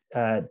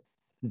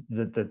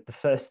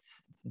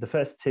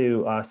first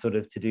 2 are sort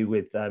of to do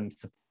with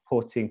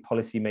supporting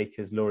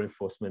policymakers, law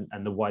enforcement,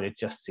 and the wider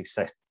justice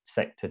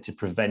sector to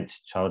prevent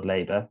child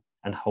labour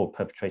and hold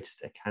perpetrators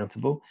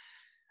accountable.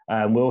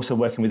 We're also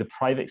working with the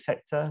private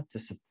sector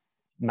to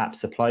map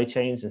supply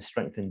chains and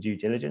strengthen due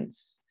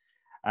diligence.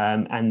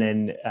 And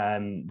then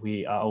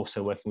we are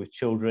also working with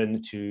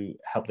children to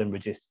help them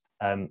resist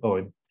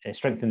or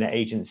strengthen their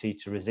agency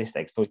to resist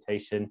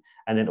exploitation,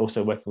 and then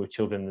also working with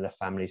children and their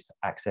families to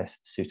access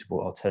suitable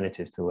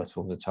alternatives to worst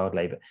forms of child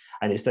labour.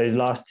 And it's those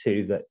last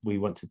 2 that we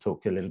want to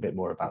talk a little bit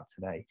more about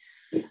today.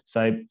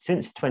 So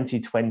since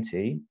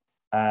 2020,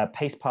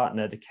 PACE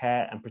partner, the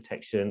Care and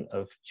Protection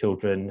of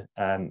Children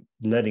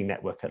Learning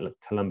Network at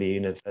Columbia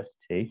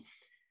University,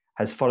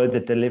 has followed the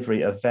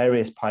delivery of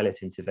various pilot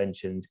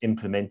interventions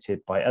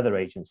implemented by other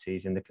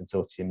agencies in the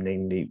consortium,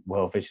 namely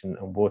World Vision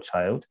and War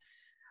Child.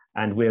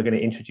 And we are going to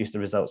introduce the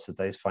results of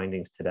those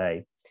findings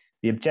today.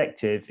 The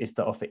objective is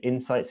to offer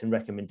insights and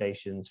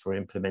recommendations for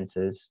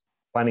implementers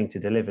planning to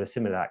deliver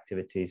similar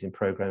activities in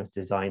programs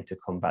designed to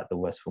combat the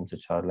worst forms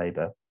of child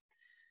labour.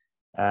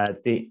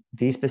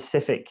 These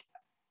specific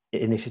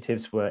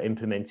initiatives were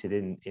implemented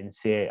in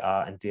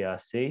CAR and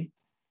DRC,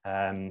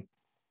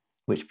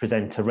 which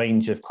present a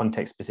range of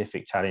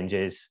context-specific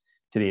challenges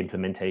to the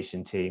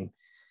implementation team.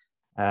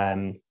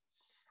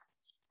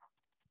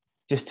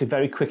 Just to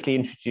very quickly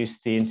introduce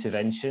the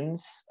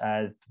interventions,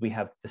 we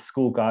have the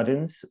school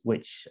gardens,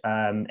 which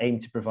aim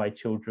to provide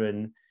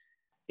children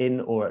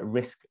in or at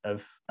risk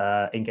of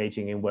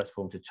engaging in worst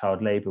forms of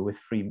child labour with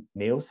free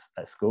meals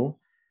at school.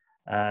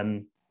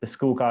 The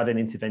school garden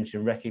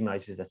intervention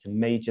recognises that a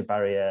major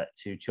barrier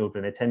to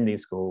children attending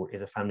school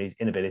is a family's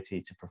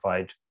inability to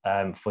provide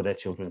for their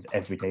children's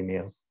everyday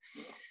meals.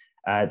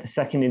 The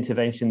second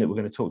intervention that we're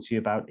going to talk to you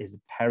about is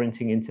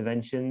parenting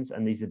interventions,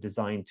 and these are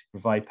designed to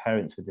provide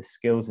parents with the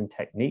skills and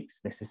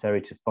techniques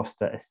necessary to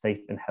foster a safe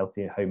and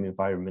healthy home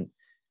environment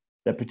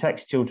that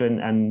protects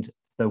children and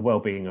the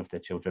well-being of their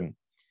children.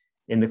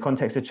 In the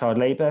context of child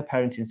labour,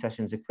 parenting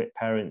sessions equip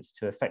parents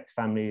to affect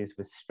families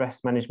with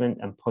stress management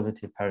and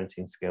positive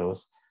parenting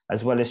skills,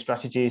 as well as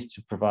strategies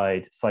to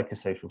provide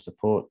psychosocial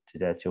support to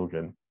their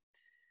children.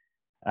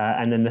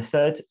 And then the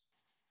third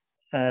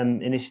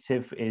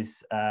initiative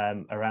is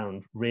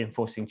around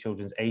reinforcing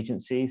children's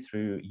agency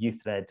through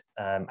youth-led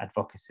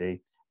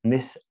advocacy. And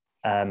this,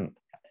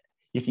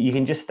 you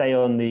can just stay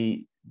on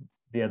the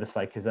other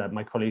slide, because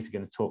my colleagues are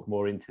going to talk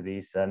more into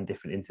these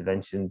different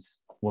interventions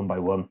one by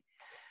one.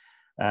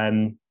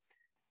 So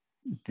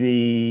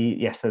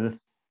the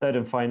third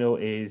and final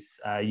is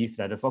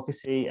youth-led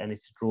advocacy, and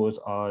it draws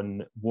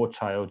on War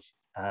Child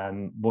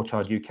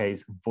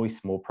UK's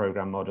Voice More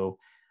programme model,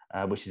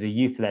 which is a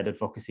youth-led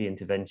advocacy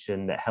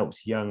intervention that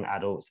helps young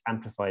adults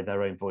amplify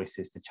their own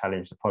voices to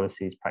challenge the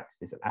policies,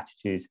 practices, and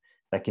attitudes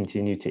that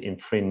continue to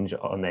infringe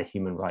on their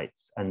human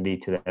rights and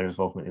lead to their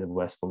involvement in the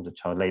worst forms of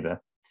child labour.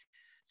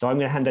 So I'm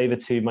going to hand over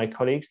to my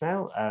colleagues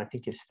now. I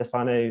think it's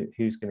Stefano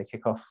who's going to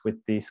kick off with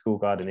the school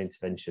garden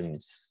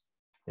interventions.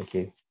 Thank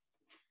you.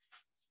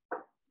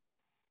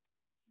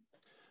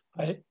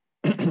 Hi.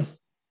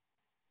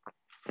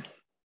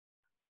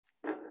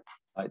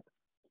 Right.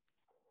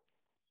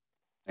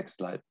 Next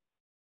slide.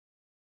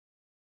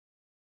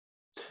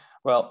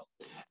 Well,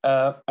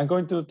 I'm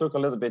going to talk a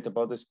little bit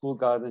about the school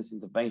gardens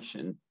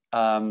intervention.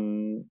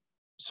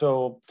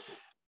 So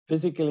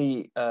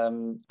Basically,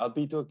 I'll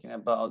be talking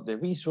about the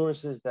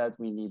resources that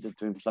we needed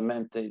to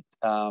implement it,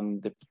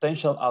 the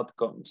potential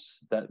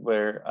outcomes that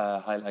were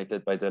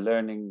highlighted by the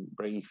learning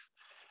brief,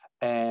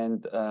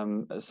 and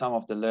some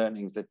of the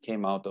learnings that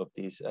came out of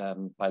this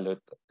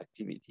pilot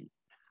activity,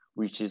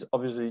 which is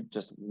obviously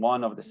just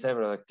one of the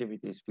several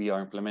activities we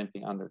are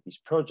implementing under this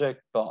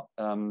project, but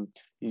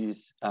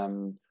is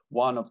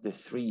one of the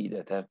three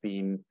that have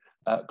been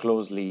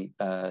closely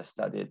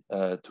studied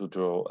to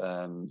draw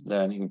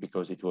learning,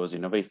 because it was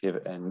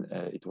innovative and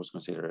it was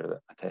considered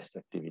a test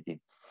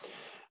activity.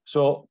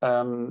 So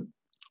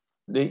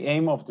the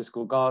aim of the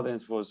school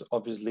gardens was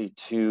obviously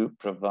to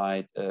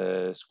provide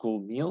school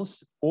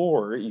meals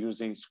or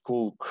using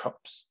school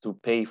crops to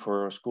pay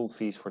for school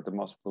fees for the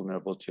most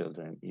vulnerable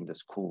children in the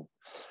school.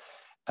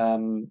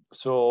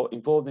 So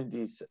involved in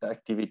this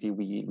activity,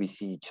 we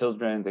see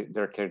children,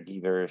 their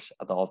caregivers,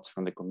 adults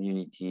from the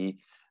community,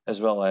 as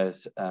well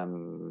as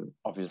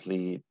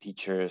obviously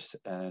teachers,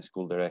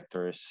 school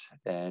directors,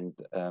 and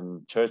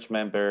church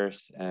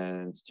members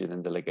and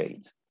student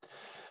delegates.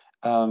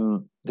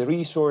 The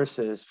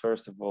resources,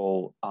 first of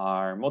all,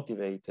 are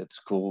motivated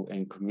school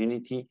and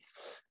community,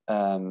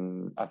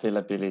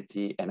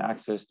 availability and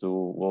access to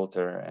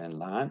water and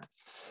land,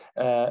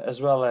 as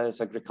well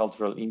as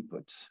agricultural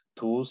inputs,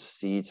 tools,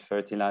 seeds,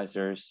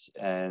 fertilizers,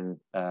 and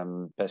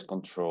pest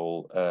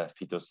control,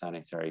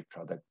 phytosanitary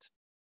products.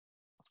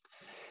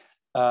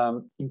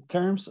 In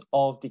terms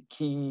of the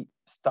key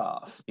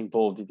staff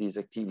involved in this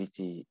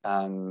activity,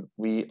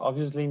 we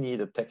obviously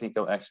need a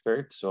technical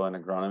expert, so an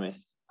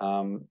agronomist,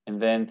 and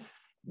then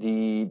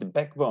the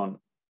backbone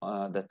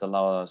that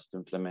allows us to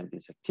implement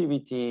this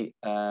activity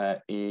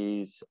are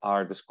the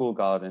school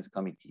gardens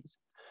committees,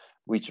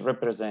 which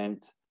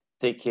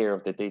take care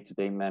of the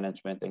day-to-day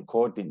management and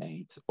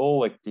coordinate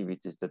all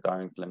activities that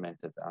are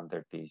implemented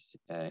under this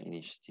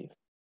initiative.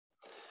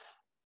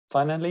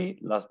 Finally,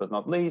 last but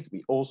not least,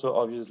 we also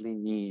obviously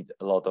need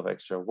a lot of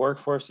extra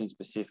workforce in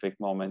specific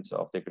moments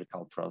of the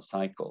agricultural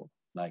cycle,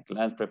 like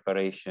land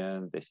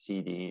preparation, the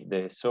seeding,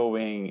 the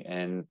sowing,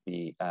 and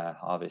the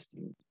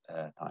harvesting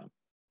time.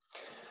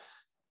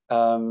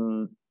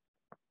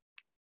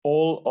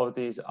 All of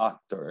these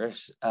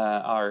actors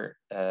are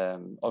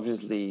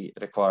obviously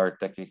require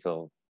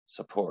technical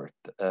support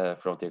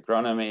from the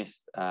agronomist,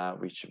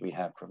 which we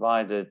have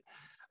provided,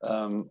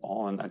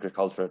 on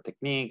agricultural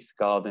techniques,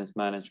 gardens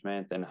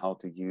management, and how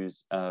to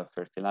use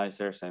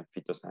fertilizers and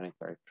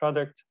phytosanitary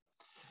products.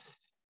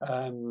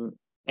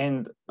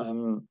 And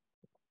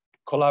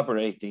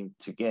collaborating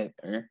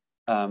together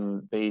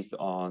based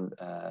on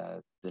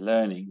the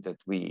learning that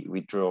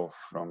we draw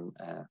from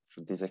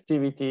this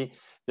activity,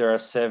 there are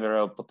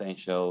several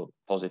potential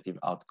positive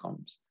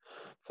outcomes.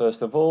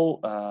 First of all,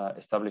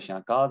 establishing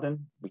a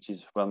garden which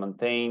is well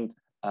maintained,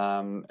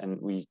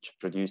 and which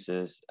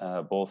produces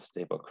both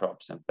stable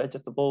crops and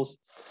vegetables.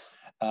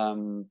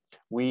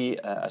 We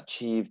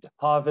achieved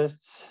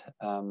harvests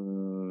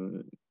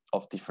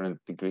of different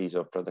degrees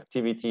of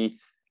productivity.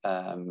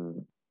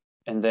 And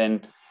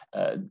then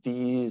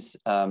these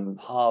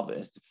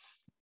harvests,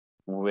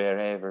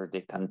 wherever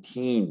the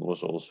canteen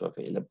was also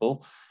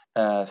available,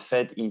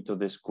 fed into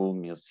the school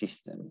meal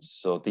systems.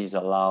 So these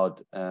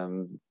allowed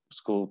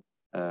school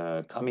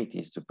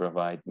committees to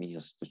provide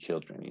meals to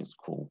children in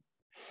school.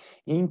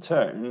 In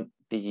turn,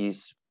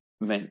 these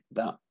meant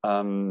that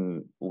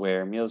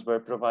where meals were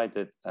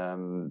provided,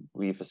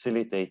 we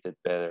facilitated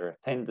better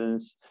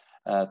attendance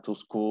to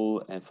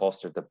school and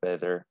fostered a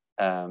better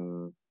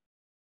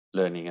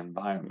learning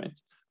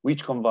environment,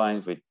 which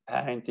combines with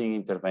parenting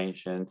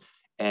intervention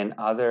and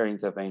other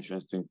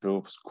interventions to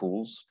improve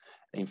schools,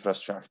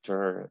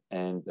 infrastructure,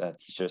 and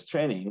teachers'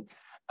 training,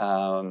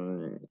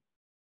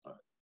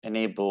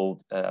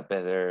 enabled a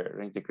better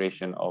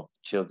integration of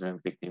children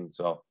victims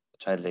of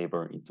child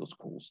labor into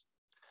schools.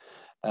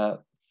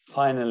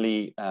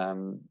 Finally,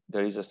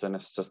 there is a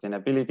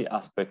sustainability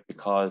aspect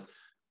because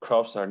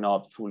crops are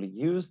not fully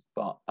used,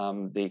 but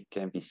they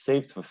can be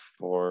saved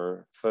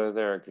for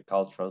further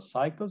agricultural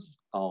cycles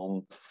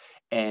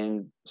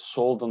and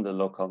sold on the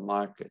local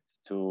market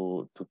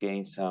to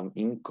gain some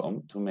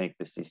income to make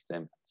the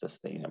system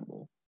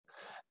sustainable.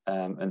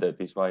 And that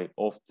is why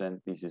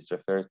often this is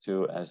referred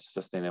to as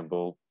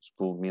sustainable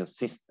school meal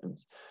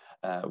systems,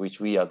 which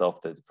we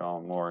adopted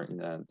from more in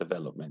a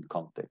development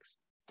context.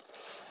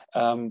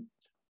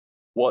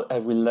 What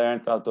have we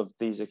learned out of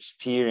this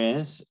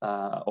experience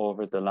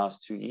over the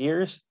last 2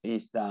 years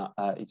is that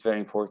it's very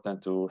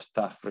important to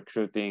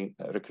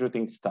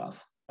recruiting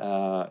staff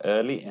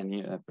early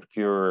and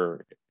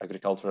procure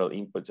agricultural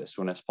inputs as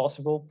soon as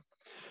possible.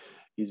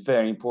 It's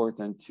very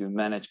important to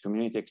manage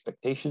community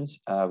expectations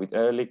with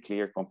early,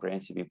 clear,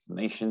 comprehensive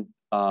information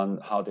on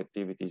how the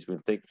activities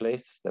will take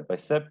place step by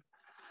step,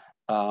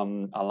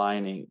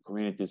 aligning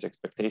communities'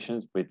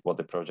 expectations with what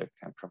the project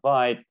can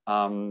provide,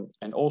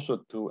 and also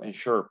to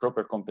ensure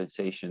proper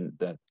compensation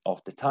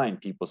of the time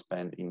people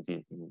spend in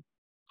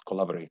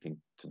collaborating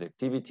to the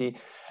activity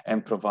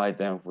and provide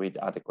them with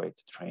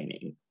adequate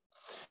training.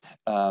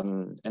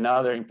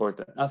 Another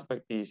important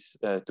aspect is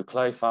to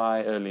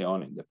clarify early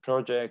on in the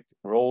project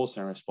roles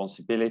and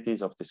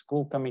responsibilities of the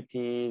school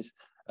committees,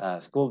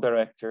 school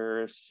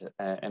directors,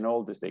 and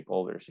all the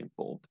stakeholders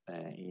involved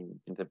in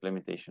the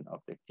implementation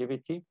of the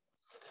activity.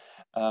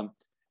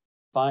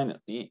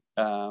 Finally,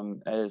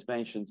 as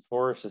mentioned,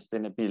 for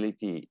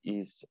sustainability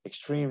is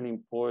extremely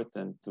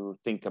important to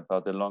think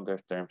about the longer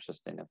term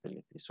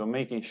sustainability. So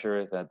making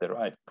sure that the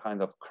right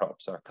kind of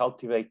crops are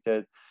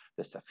cultivated,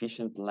 the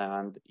sufficient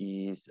land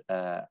is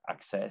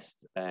accessed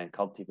and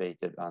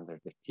cultivated under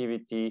the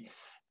activity,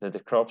 that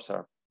the crops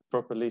are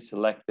properly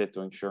selected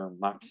to ensure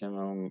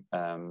maximum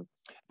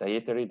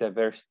dietary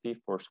diversity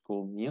for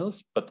school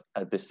meals, but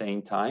at the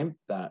same time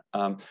that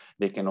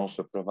they can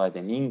also provide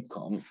an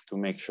income to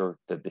make sure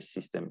that the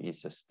system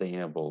is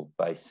sustainable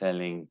by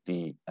selling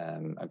the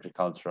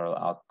agricultural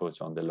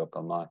outputs on the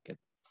local market.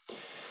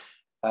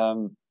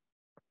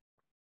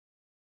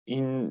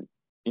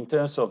 In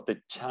terms of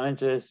the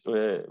challenges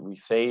we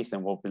faced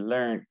and what we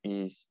learned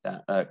is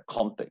that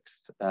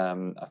context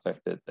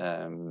affected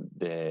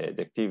the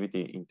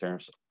activity in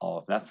terms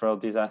of natural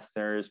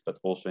disasters, but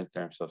also in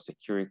terms of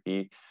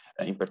security,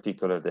 in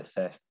particular the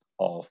theft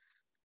of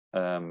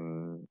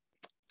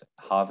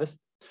harvest,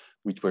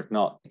 which we're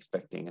not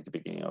expecting at the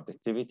beginning of the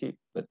activity,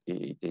 but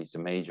it is a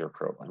major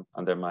problem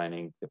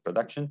undermining the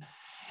production.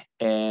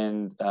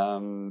 And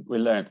we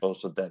learned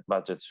also that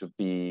budgets should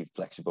be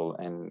flexible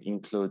and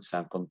include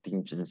some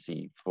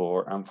contingency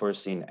for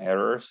unforeseen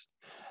errors,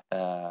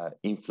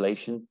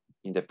 inflation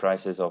in the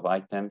prices of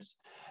items,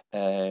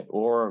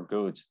 or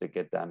goods that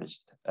get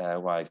damaged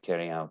while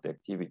carrying out the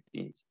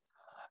activities.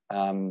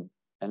 And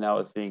now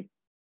I think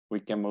we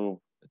can move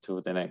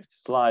to the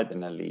next slide,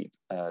 and I'll leave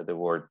the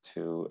word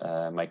to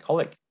my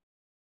colleague.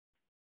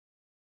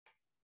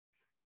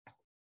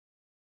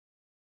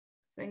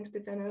 Thanks,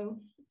 Stefano.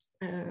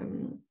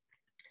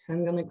 So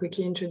I'm going to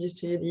quickly introduce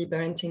to you the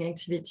parenting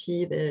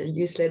activity, the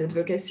youth-led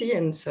advocacy,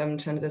 and some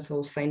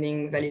transversal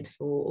findings valid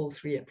for all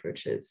three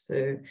approaches.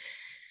 So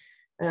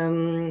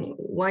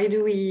why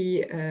are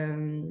we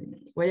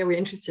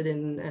interested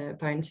in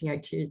parenting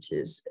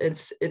activities?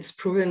 It's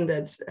proven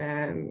that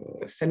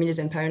families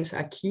and parents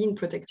are key in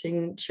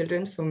protecting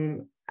children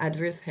from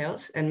adverse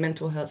health and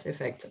mental health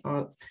effects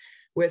of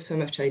worst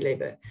form of child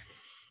labor.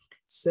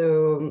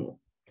 So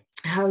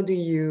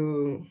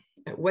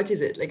what is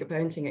it, like a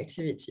parenting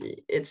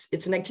activity?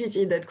 It's an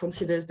activity that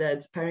considers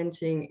that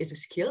parenting is a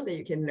skill that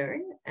you can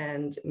learn,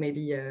 and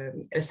maybe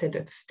a set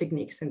of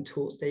techniques and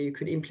tools that you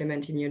could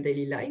implement in your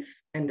daily life,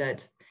 and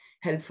that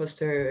help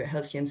foster a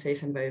healthy and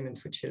safe environment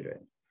for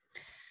children.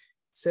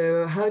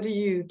 So how do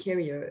you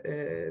carry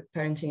a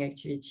parenting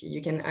activity?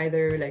 You can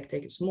either like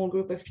take a small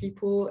group of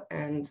people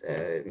and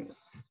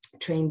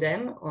train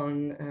them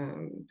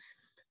on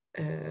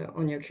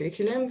your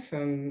curriculum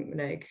from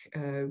like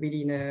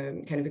really in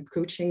a kind of a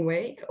coaching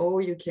way,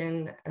 or you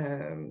can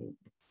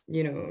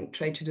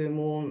try to do a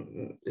more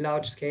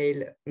large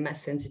scale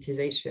mass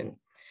sensitization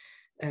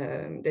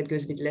that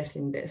goes a bit less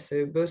in depth.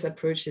 So both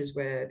approaches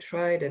were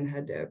tried and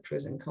had their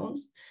pros and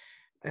cons.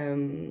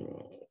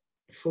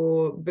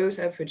 For both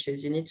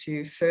approaches, you need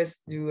to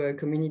first do a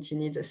community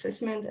needs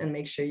assessment and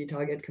make sure you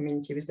target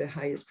community with the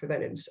highest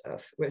prevalence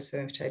of worst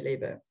form of child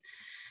labor.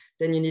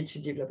 Then you need to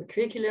develop a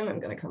curriculum. I'm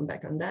going to come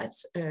back on that.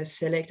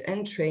 Select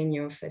and train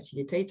your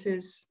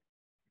facilitators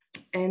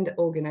and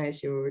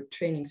organize your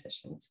training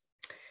sessions.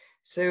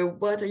 So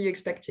what are you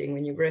expecting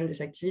when you run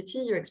this activity?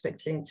 You're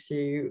expecting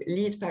to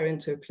lead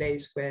parents to a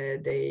place where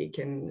they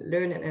can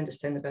learn and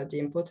understand about the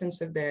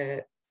importance of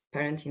their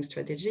parenting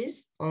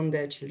strategies on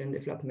their children's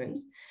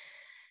development,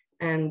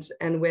 and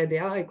where they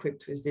are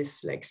equipped with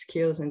this like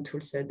skills and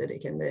tool set that they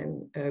can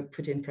then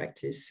put in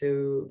practice.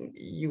 So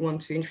you want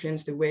to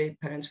influence the way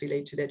parents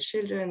relate to their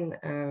children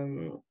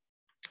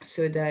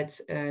so that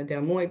they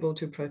are more able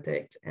to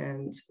protect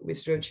and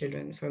withdraw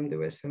children from the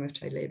worst form of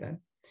child labor.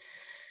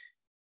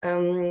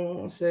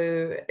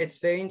 So it's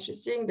very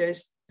interesting.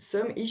 There's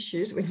some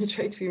issues when you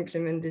try to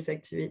implement these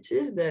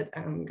activities that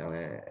I'm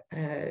gonna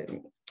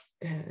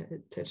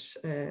touch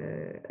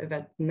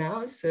about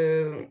now.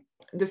 So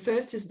the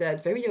first is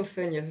that very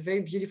often you have a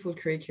very beautiful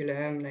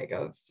curriculum, like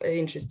of very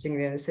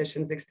interesting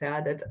sessions,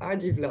 etc., that are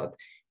developed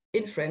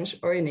in French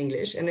or in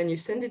English, and then you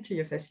send it to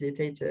your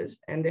facilitators,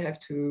 and they have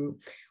to,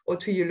 or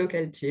to your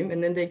local team,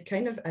 and then they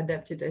kind of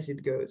adapt it as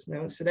it goes.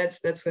 No? So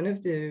that's one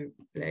of the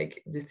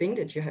thing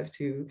that you have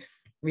to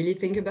really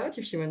think about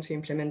if you want to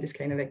implement this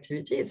kind of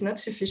activity. It's not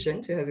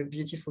sufficient to have a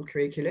beautiful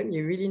curriculum.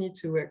 You really need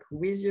to work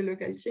with your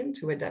local team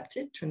to adapt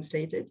it,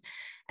 translate it.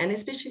 And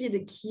especially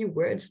the key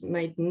words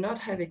might not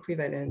have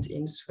equivalent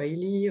in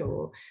Swahili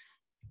or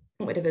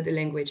whatever the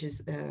language is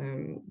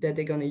that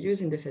they're going to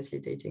use in the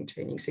facilitating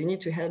training. So you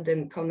need to help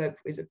them come up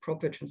with a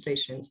proper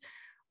translations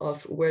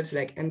of words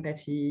like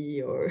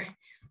empathy or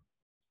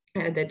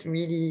that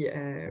really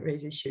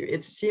raise issue.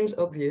 It seems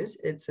obvious.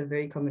 It's a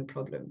very common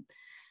problem.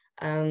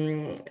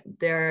 You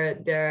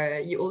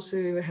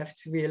also have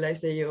to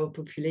realize that your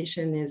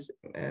population is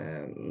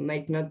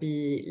might not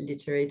be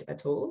literate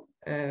at all,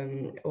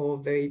 or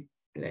very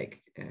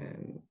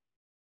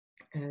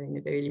in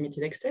a very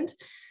limited extent.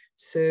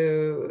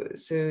 So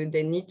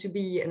there need to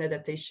be an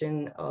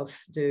adaptation of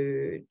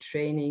the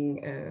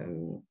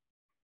training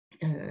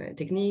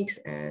techniques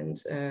and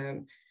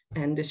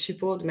the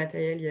support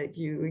material that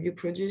you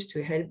produce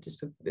to help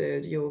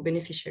your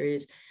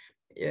beneficiaries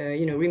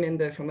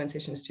remember from one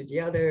session to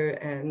the other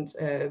and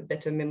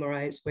better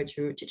memorize what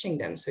you're teaching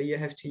them. So you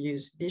have to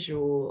use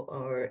visual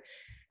or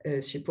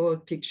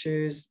support,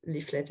 pictures,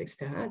 leaflets,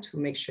 etc., to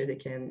make sure they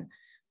can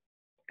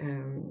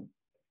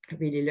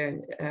really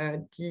learn.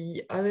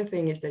 The other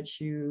thing is that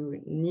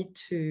you need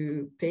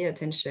to pay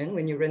attention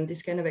when you run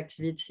this kind of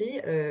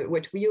activity.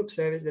 What we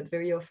observe is that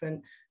very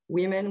often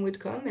women would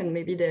come and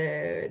maybe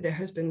their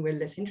husband were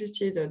less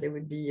interested, or they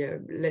would be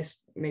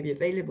less maybe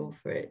available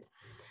for it.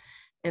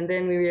 And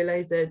then we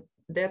realized that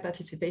their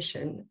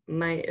participation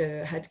might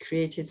had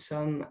created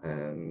some,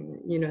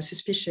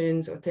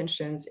 suspicions or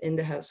tensions in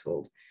the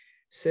household.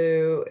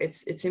 So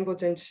it's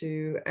important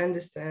to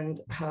understand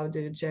how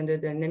the gender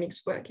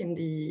dynamics work in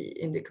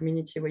the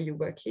community where you're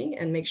working,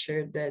 and make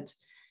sure that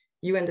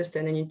you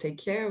understand and you take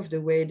care of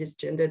the way this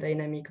gender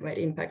dynamic might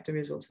impact the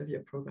results of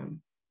your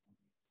program.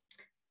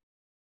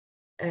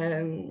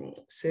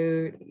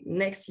 So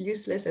next,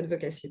 useless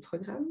advocacy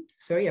program.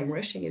 Sorry, I'm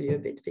rushing a little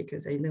bit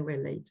because I know we're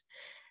late.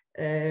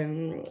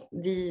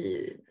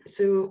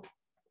 So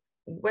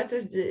what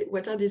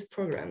are these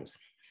programs?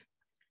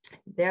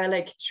 They are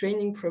like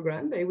training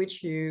program by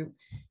which you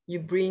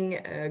bring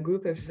a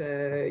group of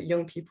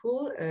young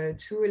people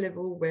to a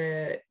level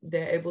where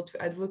they're able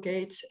to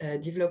advocate,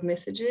 develop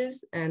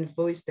messages, and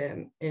voice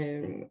them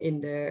in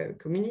their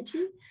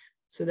community,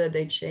 so that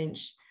they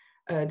change.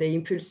 They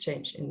impulse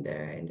change in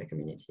their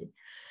community.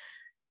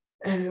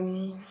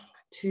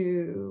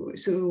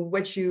 So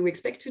what you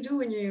expect to do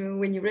when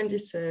you run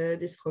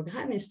this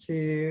program is to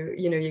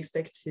you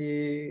expect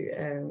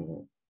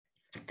to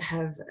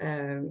have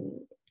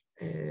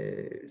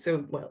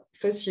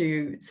first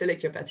you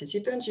select your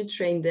participants, you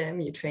train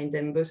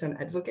them both on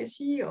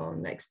advocacy,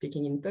 on like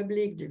speaking in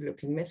public,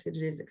 developing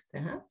messages,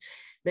 etc.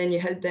 Then you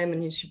help them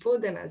and you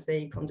support them as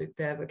they conduct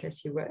their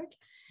advocacy work.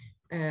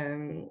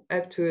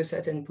 Up to a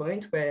certain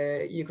point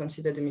where you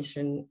consider the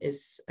mission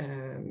is,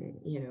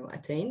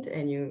 attained,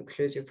 and you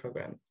close your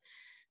program.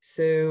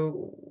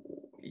 So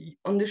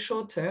on the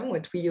short term,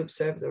 what we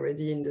observed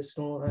already in the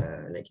small,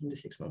 like in the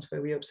 6 months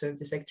where we observed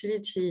this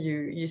activity,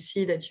 you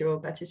see that your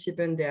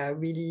participants, they are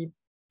really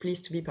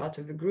pleased to be part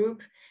of a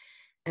group,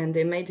 and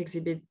they might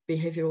exhibit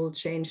behavioral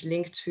change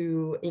linked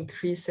to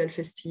increased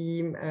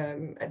self-esteem,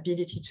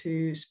 ability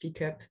to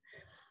speak up.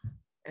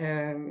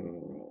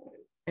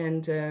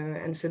 And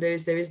so there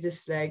is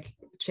this like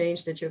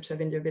change that you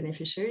observe in your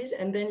beneficiaries,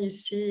 and then you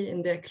see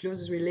in their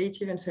close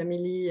relative and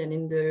family and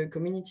in the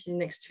community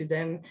next to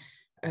them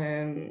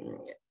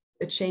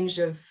a change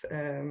of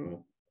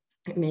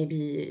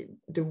maybe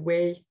the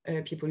way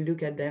people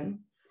look at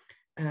them.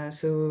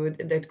 So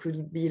that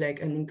could be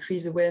like an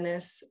increased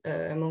awareness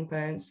among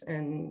parents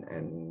and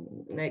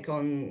like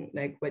on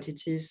like what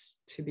it is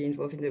to be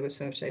involved in the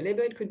worsening of child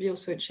labor. It could be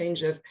also a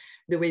change of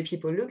the way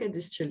people look at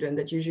these children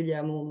that usually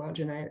are more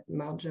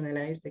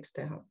marginalized,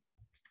 etc.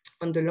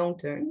 On the long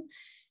term,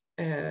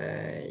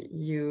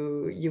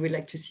 you would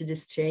like to see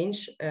this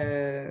change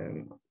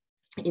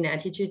in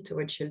attitude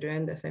toward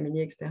children, the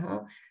family,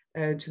 etc.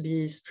 To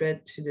be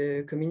spread to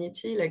the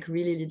community, like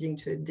really leading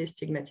to a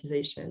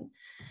destigmatization.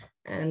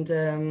 And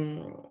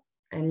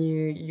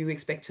you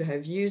expect to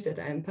have youth that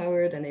are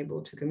empowered and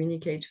able to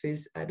communicate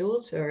with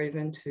adults, or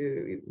even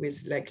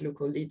with like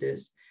local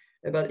leaders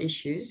about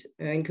issues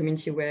in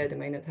community where they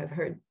might not have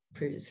heard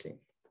previously.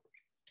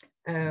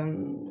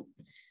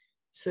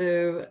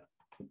 So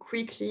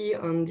quickly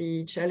on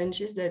the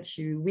challenges that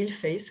you will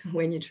face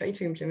when you try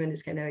to implement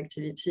this kind of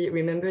activity,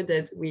 remember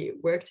that we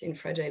worked in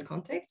fragile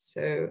contexts.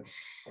 So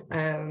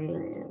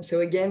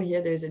again,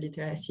 here there's a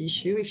literacy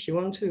issue. If you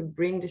want to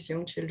bring these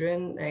young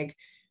children, like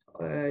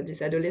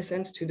these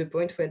adolescents, to the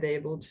point where they're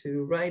able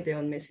to write their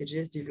own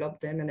messages,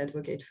 develop them, and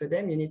advocate for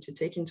them, you need to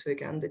take into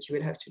account that you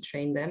will have to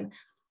train them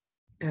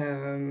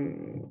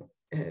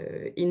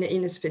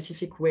in a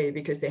specific way,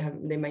 because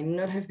they might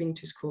not have been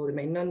to school, they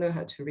might not know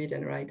how to read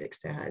and write,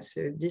 etc.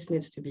 So this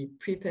needs to be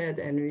prepared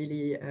and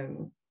really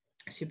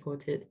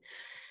supported.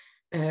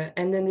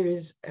 And then there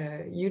is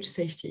a huge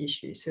safety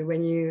issue. So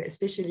when you,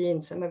 especially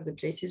in some of the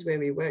places where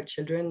we work,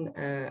 children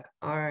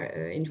are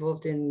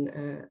involved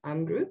in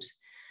armed groups.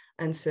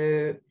 And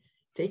so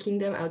taking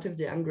them out of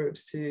the armed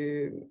groups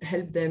to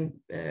help them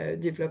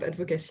develop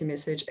advocacy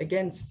message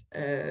against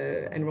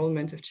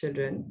enrollment of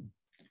children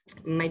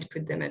might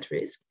put them at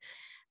risk.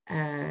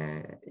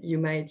 You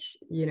might,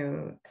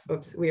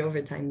 oops, we're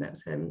over time now,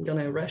 so I'm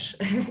gonna rush.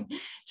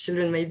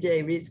 Children might be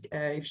at risk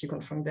if you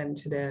confront them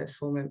to their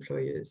former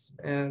employers.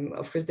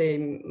 Of course, they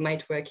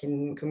might work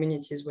in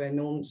communities where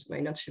norms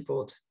might not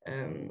support,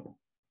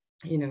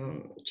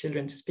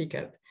 children to speak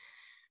up.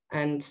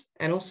 And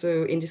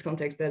also in this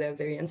context that are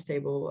very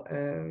unstable,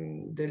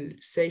 the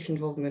safe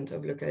involvement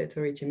of local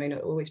authority may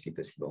not always be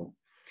possible.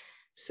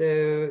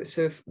 So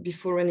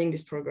before running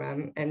this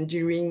program and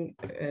during,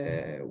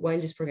 while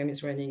this program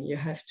is running, you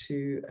have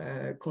to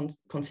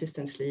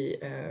consistently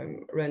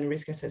run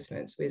risk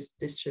assessments with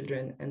these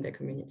children and their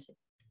community.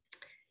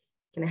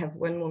 Can I have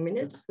 1 more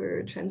minute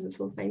for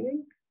transversal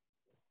finding?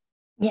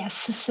 Yes,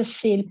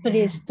 Cecile,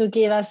 please to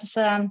give us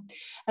a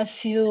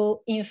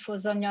few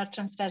infos on your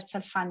transversal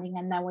funding,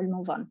 and then we'll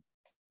move on.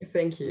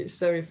 Thank you.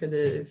 Sorry for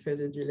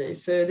the delay.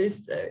 So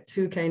there's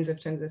 2 kinds of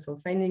transversal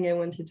finding I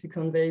wanted to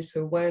convey.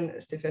 So one,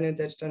 Stefano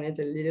touched on it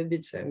a little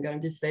bit, so I'm going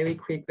to be very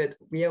quick, but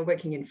we are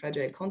working in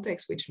fragile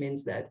context, which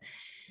means that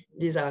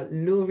these are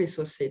low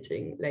resource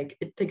setting. Like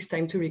it takes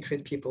time to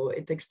recruit people.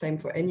 It takes time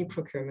for any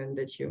procurement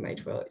that you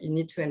might, you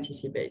need to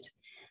anticipate.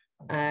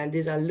 And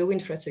these are low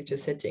infrastructure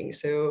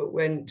settings. So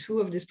when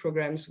 2 of these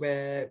programs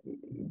were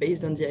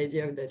based on the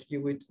idea that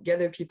you would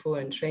gather people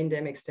and train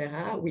them,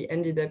 etc., we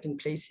ended up in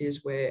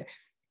places where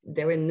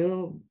there were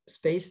no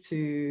space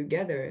to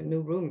gather, no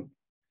room.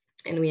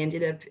 And we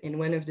ended up in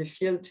one of the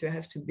fields to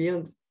have to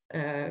build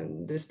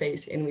the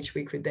space in which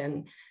we could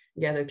then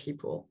gather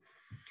people.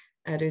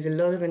 There's a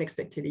lot of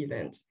unexpected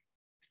events.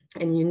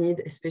 And you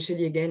need,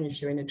 especially again,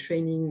 if you're in a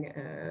training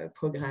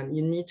program,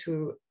 you need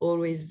to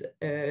always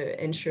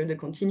ensure the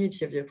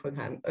continuity of your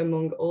program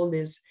among all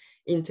these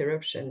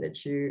interruptions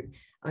that you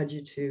are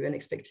due to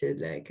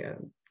unexpected, like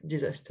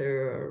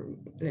disaster or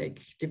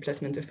like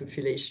displacement of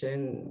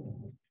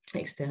population,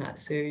 etc.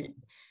 So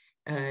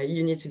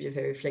you need to be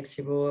very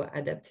flexible,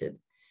 adapted.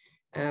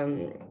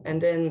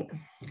 And then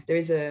there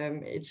is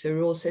it's a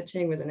rural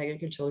setting with an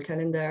agricultural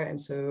calendar, and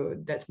so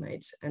that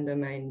might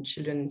undermine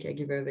children and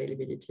caregiver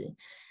availability.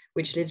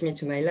 Which leads me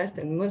to my last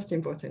and most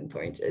important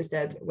point, is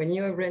that when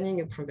you are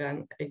running a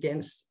program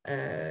against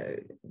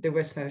the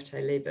worst form of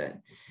child labor,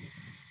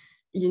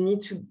 you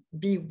need to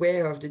be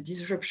aware of the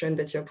disruption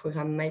that your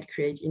program might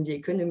create in the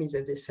economies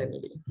of this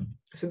family.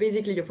 So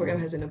basically your program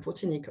has an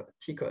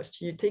opportunity cost.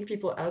 You take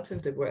people out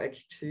of the work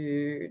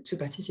to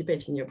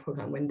participate in your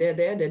program. When they're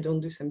there, they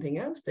don't do something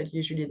else that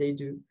usually they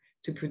do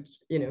to put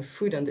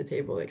food on the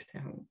table,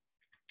 etc.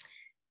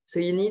 So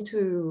you need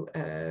to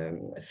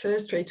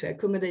first try to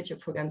accommodate your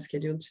program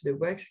schedule to the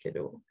work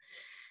schedule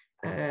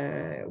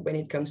when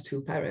it comes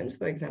to parents,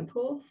 for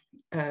example.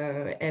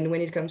 And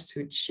when it comes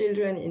to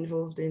children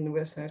involved in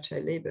worst form of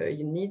child labor,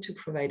 you need to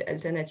provide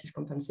alternative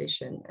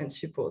compensation and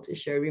support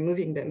if you're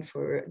removing them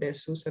for their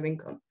source of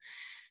income.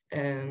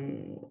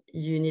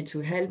 You need to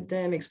help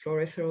them explore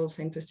referral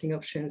signposting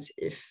options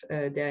if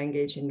they're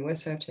engaged in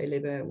worst form of child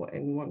labor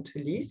and want to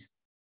leave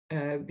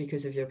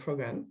because of your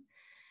program.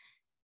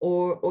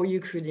 Or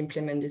you could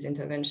implement these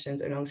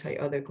interventions alongside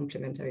other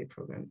complementary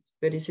programs.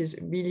 But this is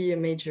really a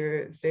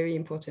major, very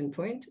important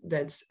point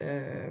that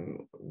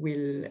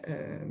will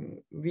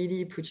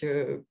really put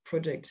your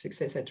project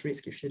success at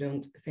risk if you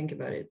don't think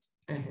about it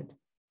ahead.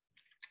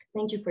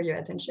 Thank you for your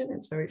attention,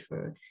 and sorry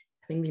for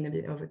having been a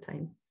bit over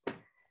time.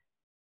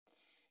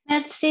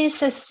 Merci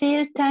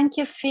Cecile, thank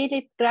you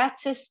Philip,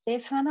 grazie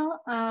Stefano.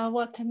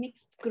 What a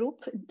mixed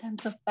group in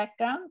terms of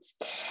backgrounds.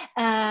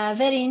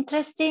 Very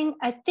interesting.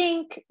 I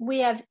think we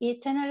have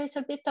eaten a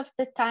little bit of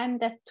the time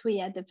that we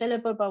had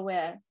available, but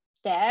we're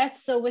there.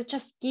 So we'll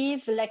just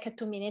give like a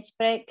 2 minutes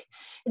break.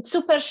 It's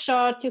super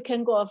short. You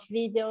can go off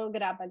video,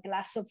 grab a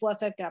glass of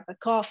water, grab a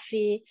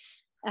coffee.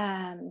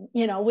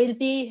 We'll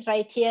be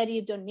right here.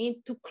 You don't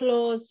need to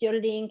close your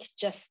link,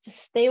 just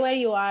stay where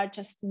you are,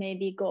 just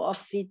maybe go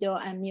off video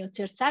and mute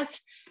yourself,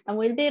 and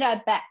we'll be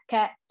right back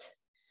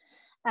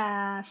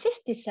at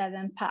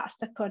 57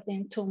 past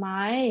according to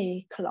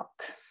my clock.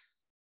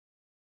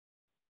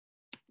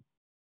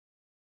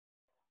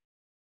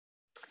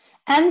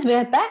 And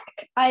we're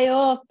back. I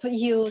hope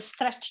you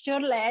stretched your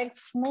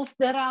legs, moved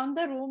around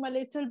the room a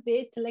little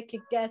bit, like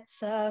it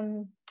gets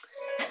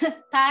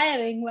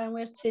tiring when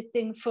we're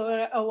sitting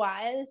for a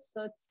while.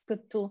 So it's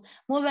good to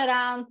move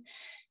around,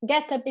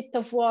 get a bit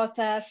of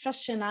water,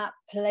 freshen up,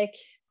 like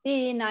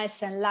be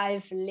nice and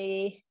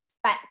lively,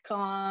 back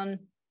on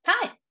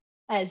time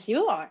as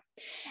you are.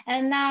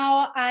 And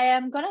now I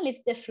am going to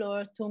leave the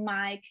floor to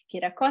Mike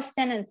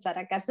Kirakostian and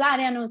Sarah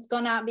Gazarian, who's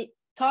going to be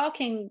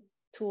talking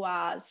to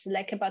us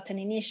like about an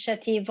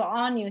initiative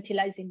on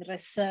utilizing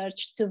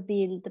research to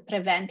build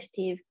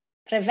preventive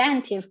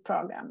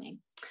programming.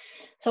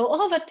 So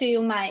over to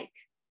you, Mike.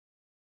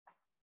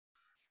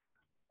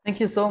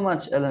 Thank you so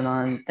much,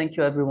 Elena, and thank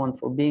you everyone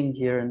for being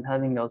here and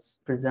having us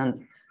present.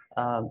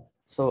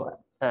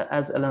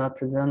 As Elena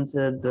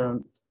presented,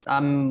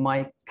 I'm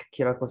Mike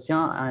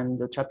Kirakosyan. I'm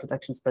the child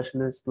protection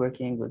specialist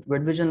working with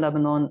World Vision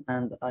Lebanon,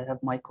 and I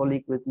have my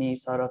colleague with me,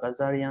 Sarah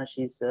Gazarian.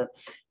 She's the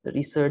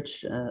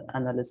research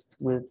analyst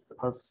with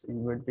us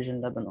in World Vision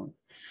Lebanon.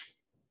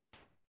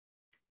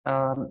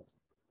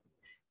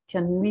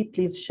 Can we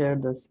please share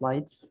the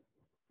slides?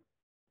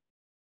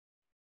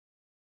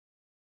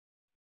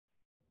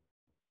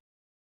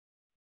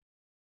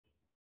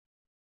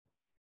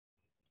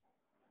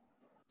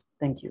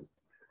 Thank you.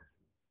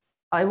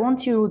 I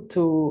want you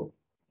to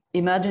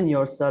imagine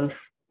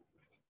yourself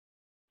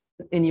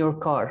in your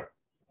car,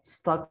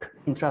 stuck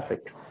in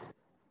traffic.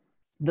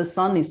 The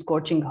sun is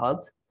scorching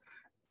hot,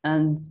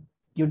 and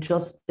you're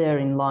just there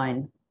in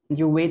line, and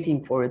you're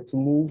waiting for it to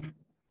move,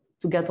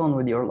 to get on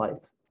with your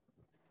life.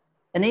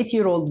 An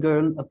 8-year-old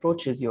girl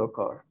approaches your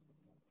car.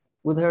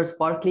 With her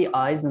sparkly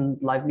eyes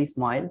and lively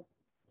smile,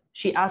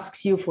 she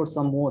asks you for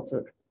some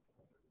water.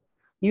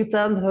 You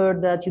tell her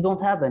that you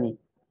don't have any.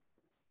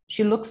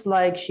 She looks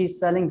like she's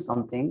selling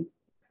something,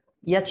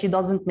 yet she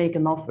doesn't make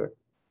an offer.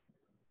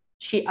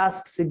 She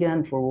asks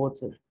again for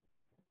water,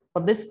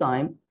 but this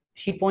time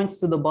she points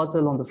to the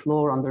bottle on the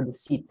floor under the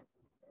seat.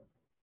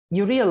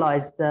 You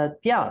realize that,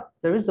 yeah,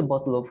 there is a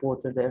bottle of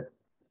water there.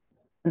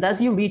 And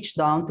as you reach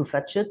down to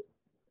fetch it,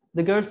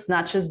 the girl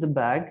snatches the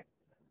bag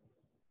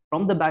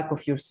from the back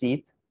of your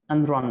seat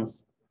and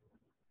runs.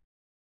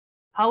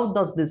 How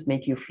does this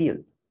make you feel?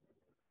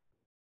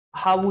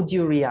 How would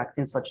you react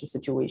in such a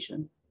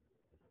situation?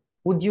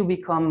 Would you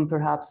become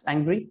perhaps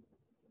angry?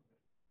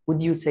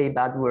 Would you say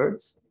bad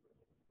words?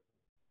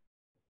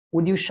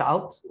 Would you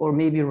shout or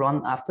maybe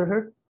run after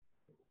her?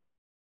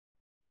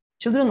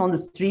 Children on the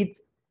street,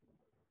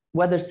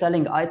 whether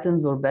selling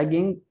items or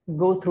begging,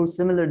 go through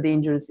similar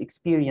dangerous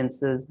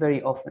experiences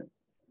very often.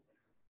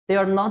 They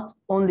are not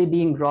only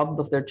being robbed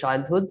of their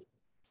childhood,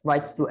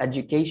 rights to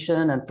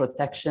education and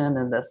protection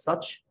and as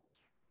such,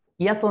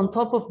 yet on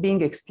top of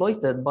being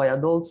exploited by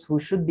adults who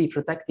should be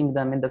protecting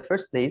them in the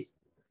first place,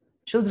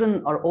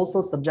 children are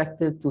also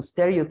subjected to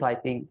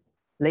stereotyping,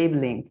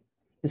 labeling,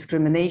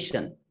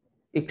 discrimination,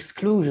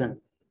 exclusion,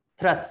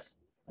 threats,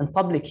 and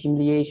public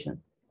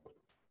humiliation.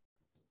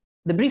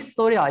 The brief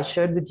story I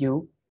shared with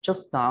you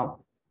just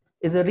now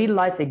is a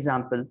real-life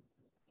example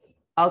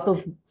out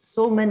of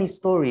so many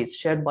stories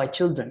shared by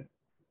children.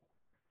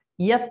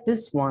 Yet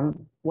this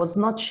one was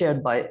not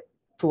shared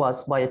to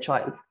us by a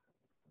child.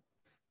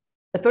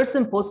 A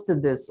person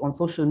posted this on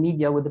social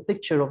media with a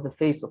picture of the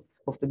face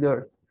of the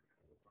girl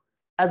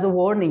as a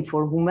warning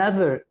for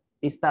whomever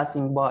is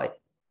passing by.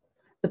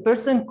 The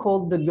person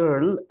called the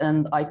girl,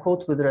 and I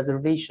quote with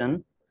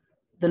reservation,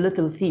 the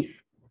little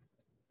thief.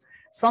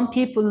 Some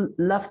people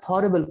left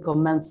horrible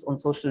comments on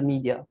social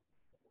media.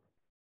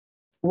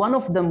 One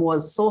of them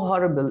was so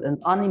horrible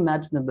and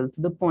unimaginable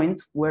to the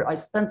point where I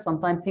spent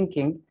some time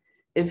thinking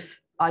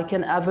if I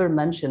can ever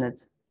mention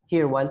it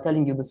here while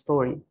telling you the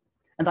story.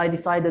 And I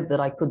decided that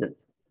I couldn't.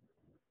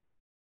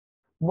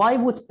 Why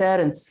would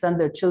parents send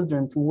their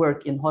children to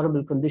work in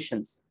horrible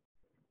conditions?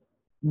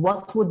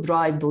 What would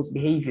drive those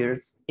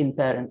behaviors in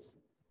parents?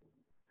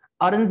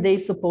 Aren't they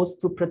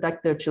supposed to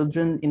protect their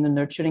children in a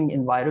nurturing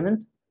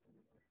environment?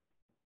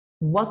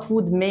 What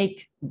would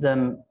make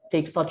them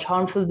take such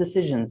harmful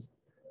decisions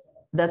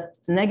that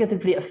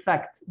negatively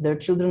affect their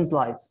children's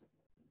lives?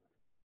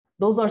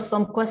 Those are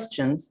some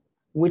questions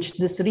which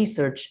this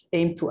research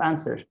aimed to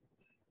answer.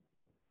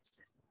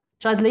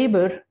 Child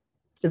labor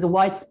is a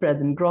widespread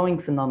and growing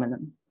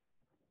phenomenon.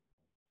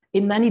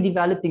 In many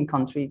developing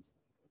countries,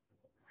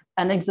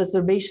 an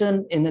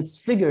exacerbation in its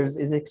figures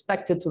is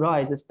expected to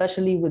rise,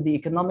 especially with the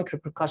economic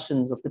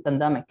repercussions of the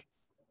pandemic,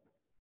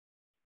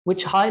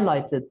 which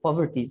highlighted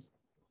poverties.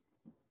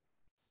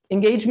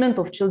 Engagement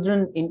of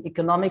children in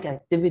economic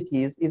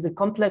activities is a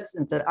complex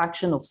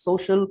interaction of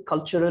social,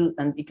 cultural,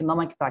 and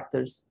economic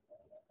factors.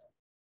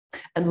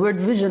 And World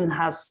Vision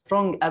has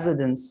strong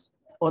evidence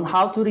on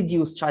how to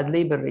reduce child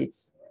labor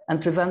rates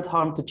and prevent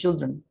harm to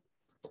children.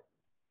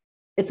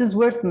 It is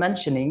worth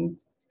mentioning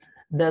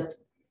that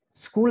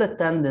school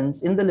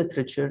attendance in the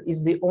literature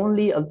is the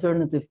only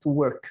alternative to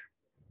work.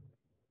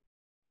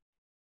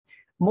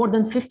 More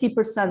than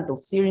 50%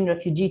 of Syrian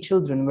refugee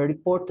children were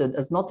reported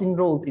as not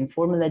enrolled in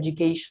formal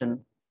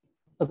education,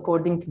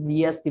 according to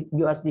the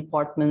US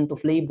Department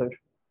of Labor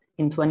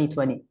in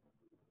 2020.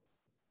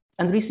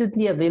 And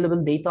recently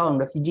available data on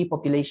refugee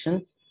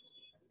population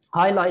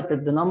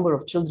highlighted the number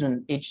of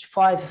children aged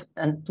 5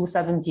 to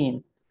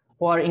 17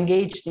 who are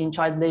engaged in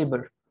child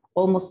labor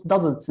almost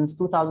doubled since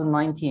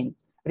 2019,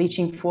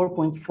 reaching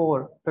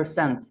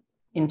 4.4%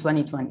 in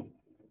 2020.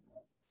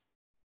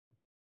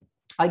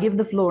 I give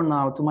the floor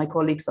now to my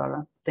colleague,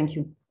 Sarah. Thank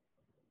you.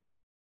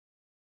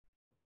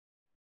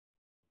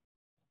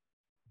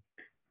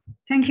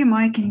 Thank you,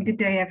 Mike, and good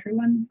day,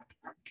 everyone.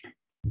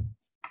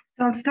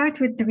 So I'll start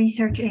with the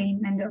research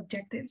aim and the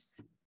objectives.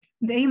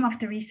 The aim of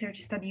the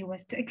research study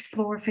was to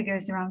explore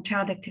figures around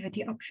child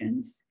activity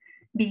options,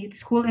 be it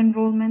school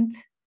enrollment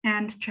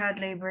and child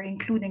labor,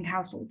 including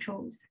household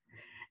chores,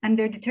 and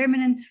their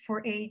determinants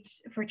for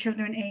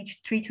children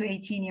aged 3 to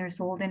 18 years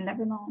old in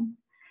Lebanon,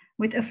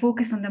 with a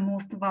focus on the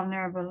most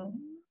vulnerable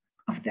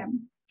of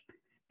them.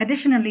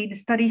 Additionally, the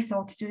study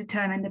sought to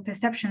determine the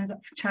perceptions of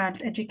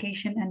child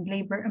education and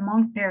labor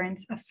among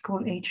parents of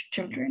school-aged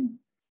children.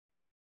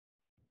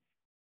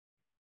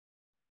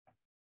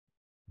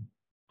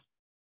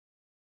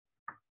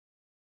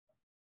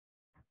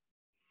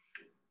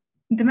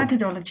 The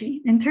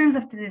methodology. In terms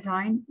of the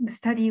design, the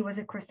study was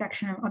a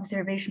cross-sectional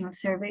observational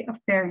survey of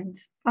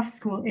parents of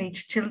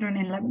school-aged children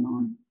in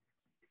Lebanon.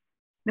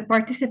 The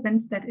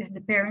participants, that is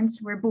the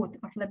parents, were both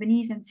of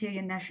Lebanese and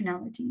Syrian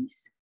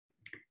nationalities.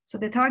 So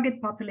the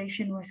target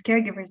population was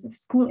caregivers of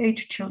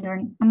school-aged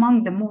children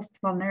among the most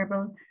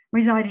vulnerable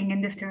residing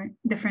in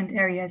different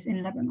areas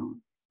in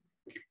Lebanon.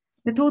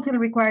 The total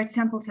required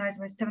sample size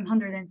was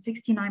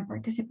 769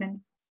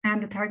 participants,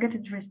 and the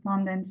targeted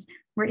respondents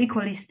were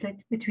equally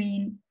split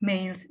between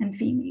males and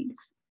females.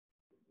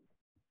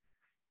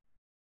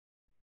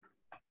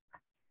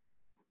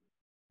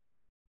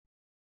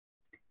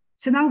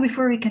 So now,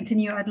 before we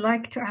continue, I'd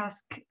like to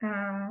ask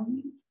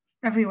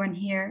everyone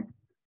here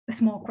a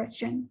small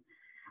question.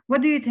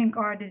 What do you think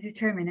are the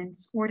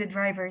determinants or the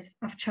drivers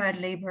of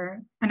child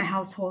labor on a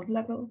household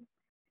level?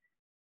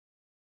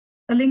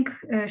 A link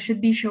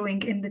should be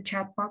showing in the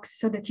chat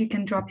box so that you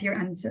can drop your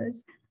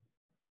answers.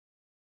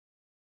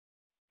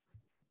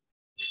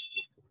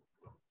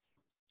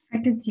 I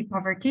can see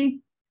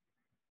poverty,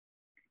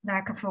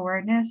 lack of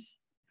awareness,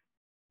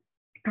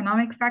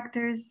 economic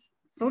factors,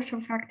 social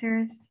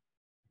factors,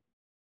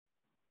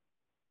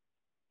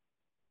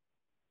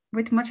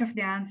 with much of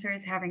the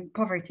answers having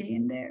poverty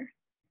in there.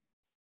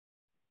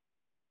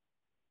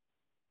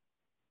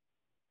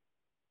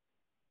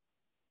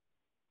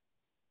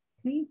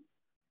 Okay.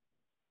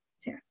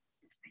 So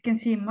I can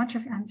see much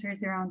of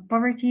answers around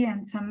poverty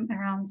and some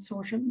around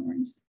social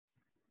norms.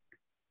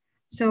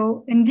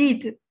 So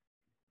indeed,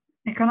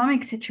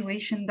 economic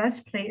situation does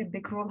play a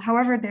big role.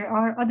 However, there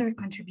are other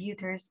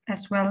contributors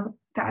as well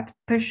that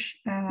push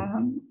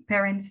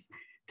parents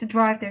to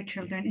drive their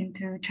children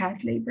into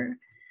child labor.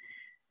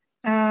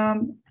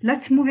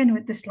 Let's move in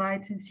with the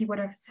slides and see what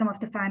some of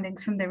the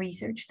findings from the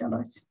research tell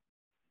us.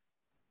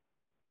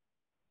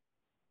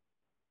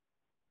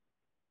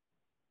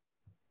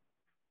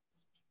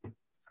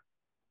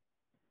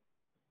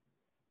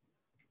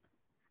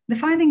 The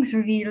findings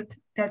revealed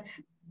that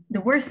the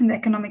worsened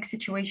economic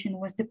situation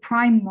was the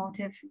prime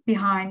motive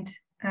behind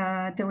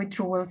the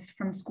withdrawals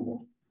from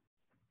school.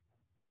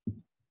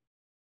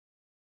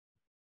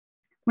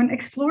 When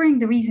exploring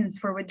the reasons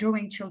for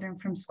withdrawing children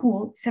from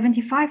school,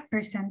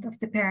 75% of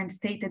the parents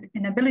stated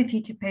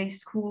inability to pay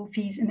school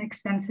fees and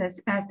expenses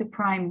as the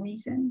prime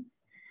reason.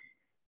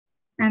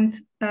 And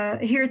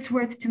here it's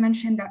worth to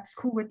mention that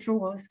school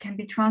withdrawals can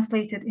be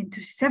translated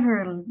into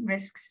several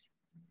risks,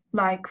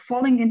 like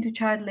falling into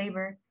child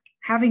labor,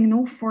 having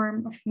no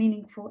form of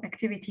meaningful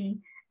activity,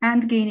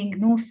 and gaining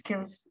no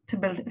skills to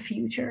build a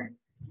future.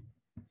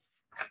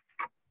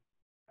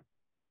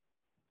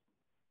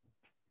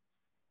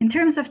 In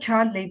terms of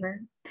child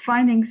labor,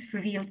 findings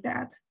revealed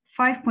that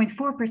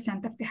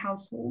 5.4% of the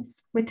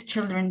households with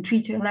children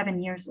 3 to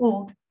 11 years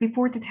old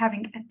reported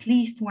having at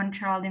least one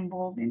child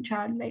involved in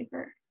child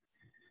labor.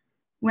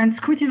 When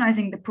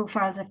scrutinizing the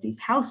profiles of these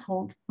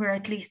households where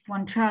at least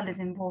one child is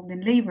involved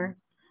in labor,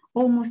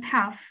 almost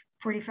half,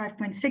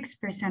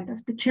 45.6%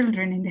 of the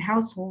children in the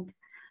household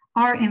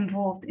are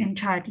involved in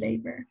child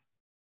labor.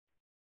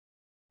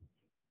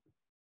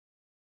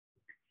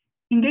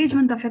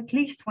 Engagement of at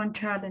least one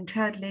child in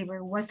child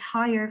labor was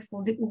higher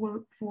for the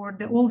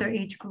older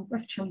age group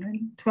of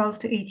children, 12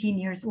 to 18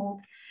 years old,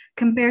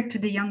 compared to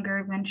the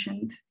younger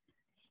mentioned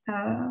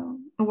a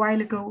while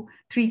ago,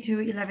 3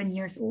 to 11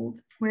 years old,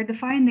 where the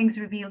findings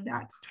revealed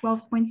that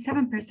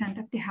 12.7%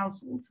 of the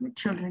households with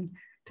children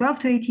 12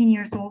 to 18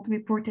 years old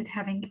reported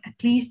having at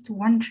least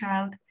one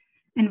child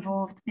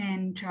involved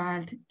in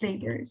child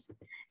labors.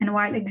 And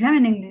while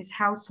examining these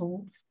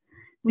households,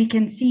 we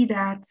can see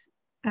that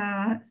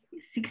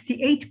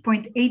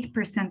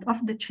 68.8%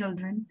 of the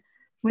children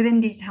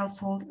within these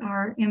households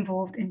are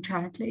involved in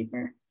child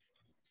labor.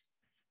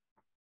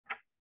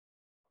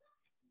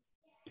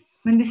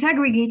 When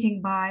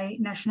disaggregating by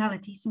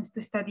nationality, since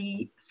the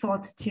study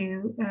sought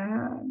to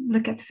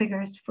look at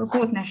figures for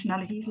both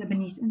nationalities,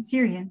 Lebanese and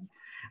Syrian,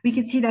 we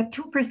could see that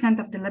 2%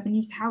 of the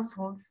Lebanese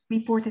households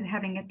reported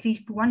having at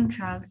least one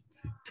child,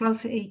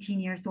 12 to 18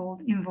 years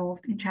old,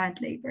 involved in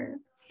child labor.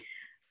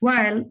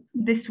 While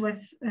this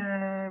was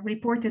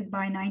reported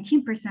by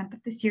 19%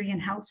 of the Syrian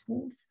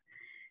households.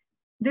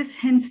 This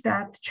hints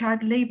that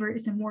child labor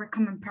is a more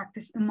common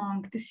practice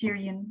among the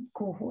Syrian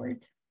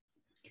cohort.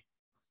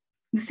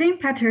 The same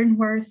pattern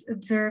was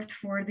observed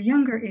for the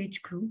younger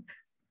age group.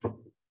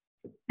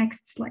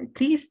 Next slide,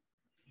 please.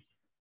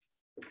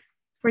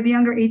 For the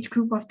younger age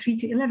group of 3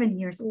 to 11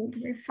 years old,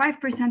 where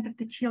 5% of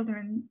the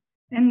children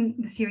in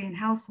the Syrian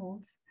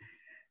households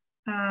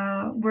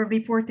were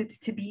reported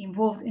to be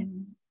involved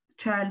in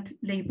child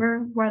labor,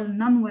 while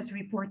none was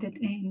reported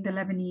in the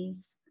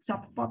Lebanese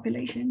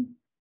subpopulation.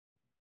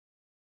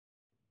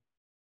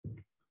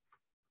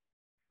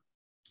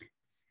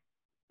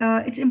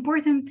 It's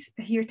important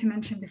here to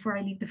mention, before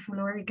I leave the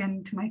floor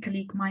again to my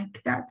colleague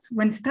Mike, that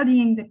when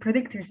studying the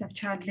predictors of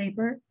child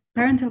labor,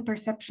 parental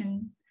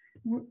perceptions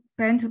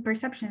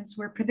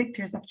were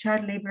predictors of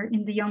child labor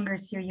in the younger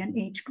Syrian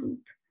age group.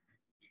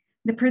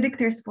 The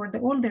predictors for the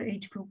older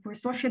age group were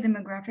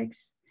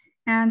sociodemographics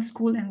and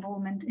school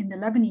involvement in the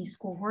Lebanese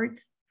cohort,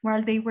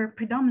 while they were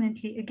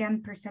predominantly,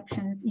 again,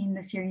 perceptions in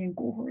the Syrian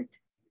cohort.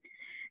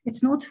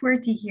 It's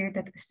noteworthy here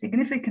that a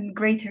significant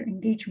greater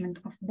engagement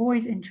of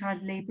boys in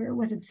child labor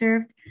was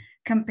observed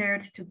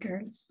compared to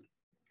girls.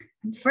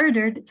 And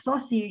further, the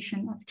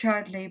association of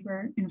child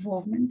labor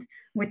involvement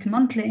with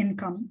monthly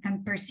income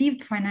and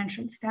perceived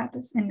financial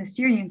status in the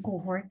Syrian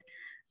cohort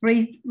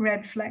raised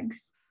red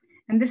flags.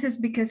 And this is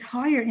because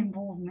higher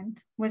involvement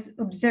was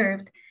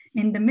observed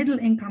in the middle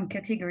income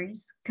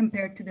categories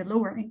compared to the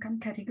lower income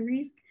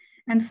categories,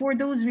 and for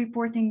those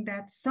reporting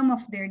that some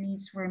of their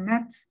needs were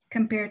met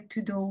compared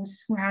to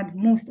those who had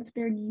most of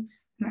their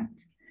needs met.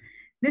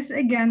 This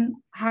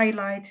again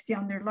highlights the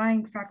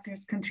underlying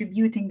factors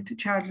contributing to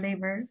child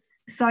labor,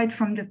 aside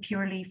from the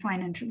purely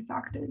financial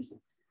factors.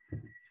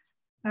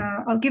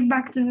 I'll give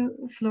back the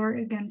floor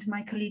again to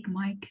my colleague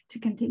Mike to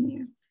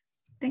continue.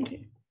 Thank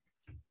you.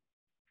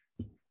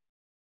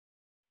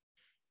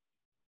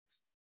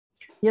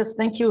 Yes,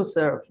 thank you,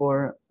 sir,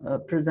 for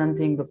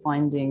presenting the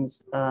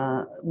findings.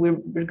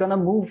 We're gonna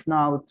move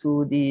now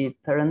to the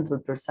parental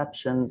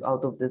perceptions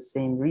out of the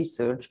same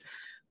research,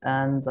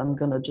 and I'm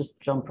gonna just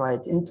jump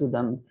right into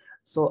them.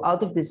 So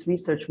out of this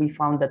research, we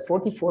found that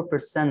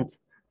 44%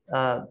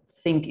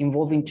 think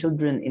involving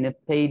children in a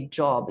paid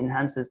job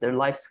enhances their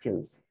life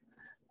skills,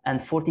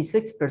 and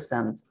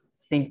 46%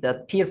 think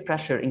that peer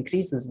pressure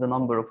increases the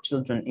number of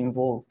children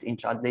involved in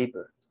child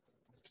labor.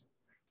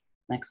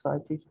 Next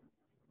slide, please.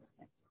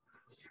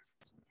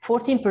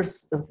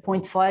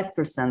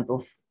 14.5%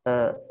 of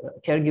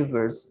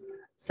caregivers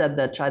said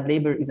that child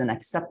labor is an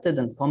accepted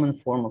and common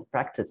form of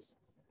practice,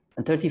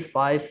 and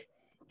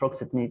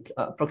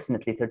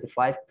approximately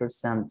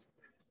 35%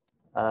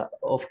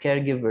 of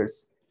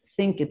caregivers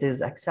think it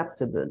is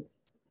acceptable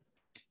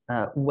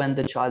when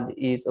the child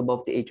is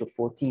above the age of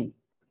 14.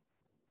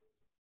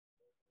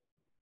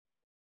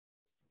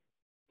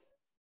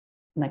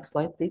 Next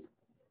slide, please.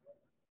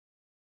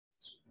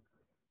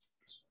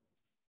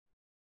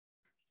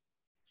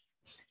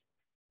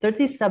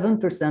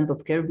 37%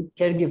 of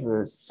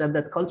caregivers said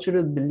that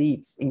cultural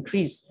beliefs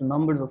increase the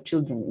numbers of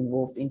children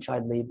involved in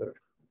child labor.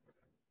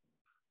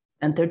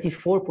 And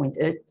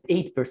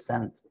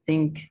 34.8%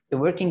 think a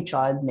working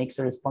child makes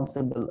a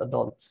responsible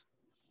adult.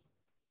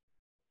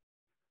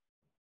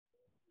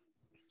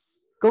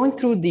 Going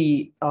through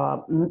the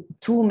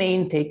two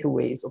main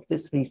takeaways of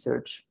this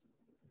research,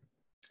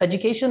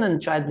 education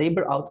and child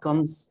labor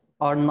outcomes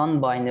are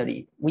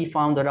non-binary. We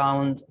found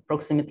around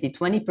approximately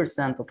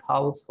 20% of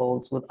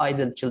households with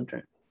idle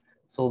children.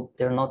 So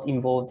they're not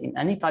involved in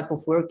any type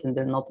of work and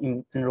they're not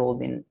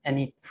enrolled in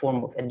any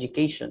form of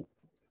education.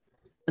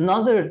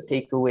 Another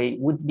takeaway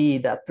would be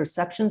that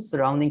perceptions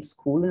surrounding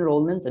school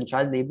enrollment and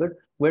child labor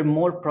were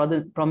more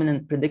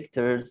prominent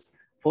predictors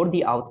for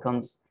the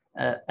outcomes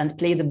and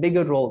played a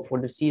bigger role for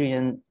the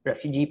Syrian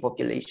refugee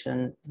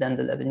population than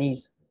the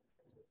Lebanese.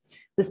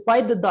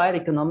 Despite the dire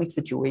economic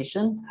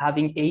situation,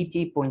 having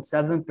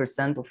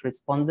 80.7% of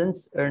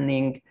respondents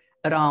earning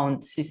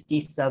around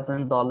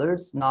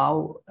 $57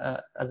 now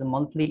as a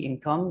monthly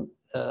income,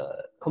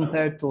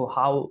 compared to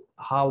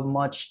how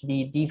much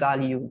the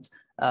devalued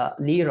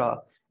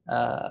lira,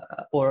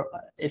 or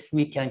if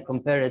we can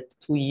compare it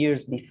 2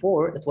 years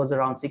before, it was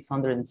around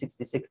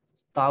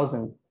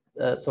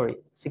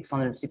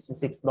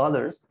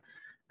 $666.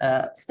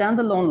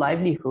 Standalone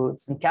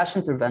livelihoods and cash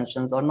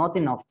interventions are not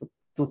enough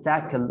to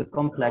tackle the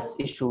complex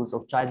issues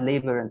of child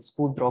labor and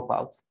school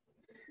dropout.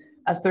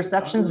 As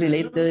perceptions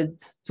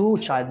related to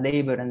child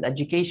labor and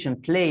education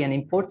play an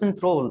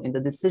important role in the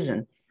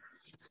decision,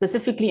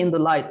 specifically in the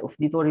light of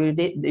the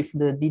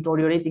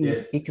deteriorating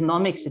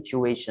economic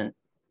situation,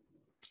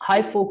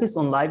 high focus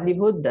on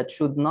livelihood that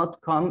should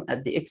not come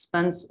at the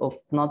expense of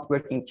not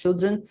working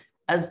children,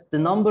 as the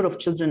number of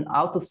children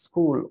out of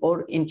school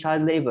or in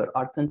child labor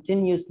are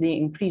continuously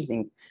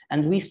increasing.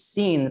 And we've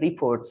seen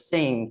reports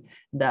saying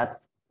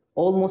that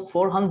almost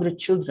 400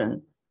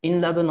 children in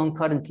Lebanon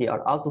currently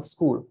are out of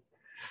school.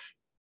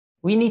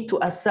 We need to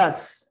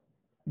assess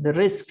the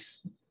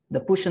risks, the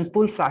push and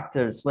pull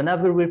factors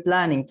whenever we're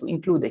planning to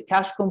include a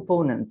cash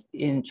component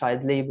in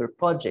child labor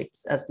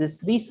projects, as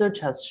this research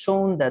has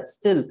shown that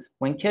still,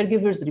 when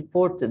caregivers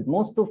reported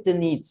most of the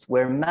needs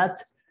were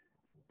met,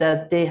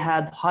 that they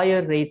had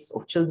higher rates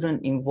of children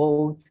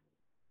involved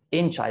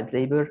in child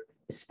labor,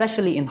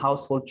 especially in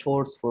household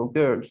chores for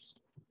girls,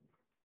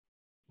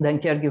 than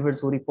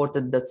caregivers who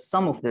reported that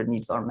some of their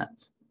needs are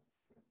met.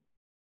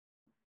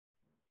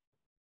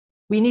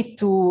 We need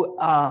to,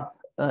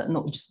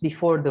 no, just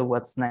before the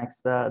what's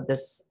next,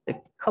 there's a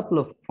couple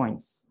of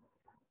points.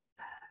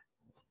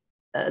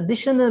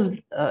 Additional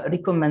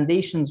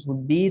recommendations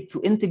would be to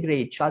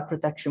integrate child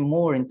protection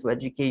more into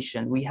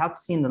education. We have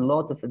seen a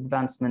lot of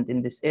advancement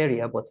in this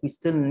area, but we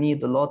still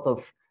need a lot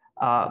of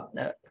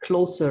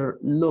closer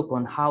look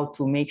on how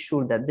to make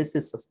sure that this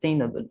is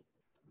sustainable.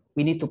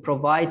 We need to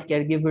provide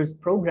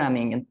caregivers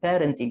programming and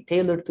parenting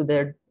tailored to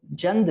their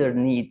gender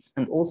needs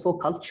and also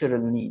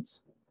cultural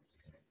needs.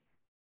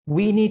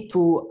 We need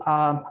to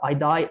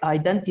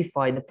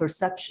identify the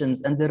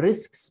perceptions and the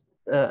risks,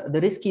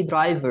 the risky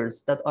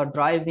drivers that are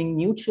driving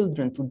new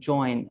children to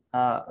join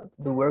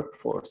the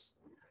workforce.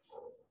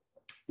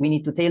 We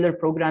need to tailor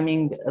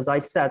programming, as I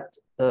said,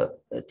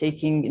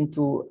 taking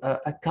into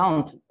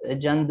account a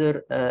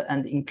gender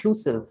and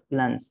inclusive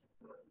lens.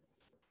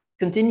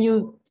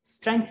 Continue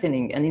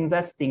strengthening and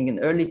investing in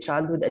early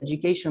childhood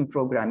education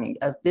programming,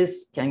 as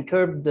this can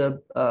curb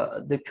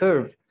the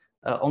curve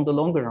on the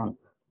longer run.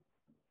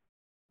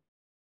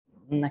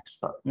 Next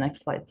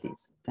slide,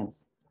 please.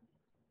 Thanks.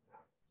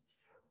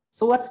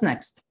 So what's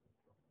next?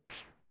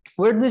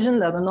 World Vision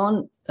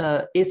Lebanon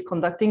is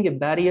conducting a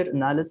barrier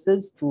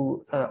analysis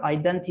to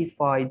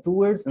identify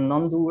doers and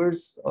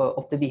non-doers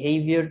of the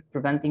behavior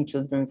preventing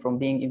children from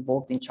being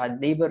involved in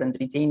child labor and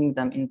retaining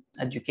them in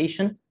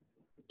education,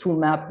 to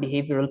map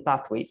behavioral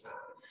pathways.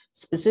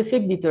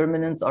 Specific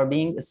determinants are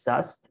being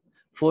assessed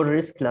for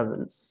risk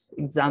levels,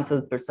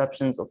 example,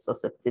 perceptions of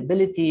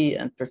susceptibility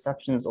and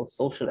perceptions of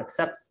social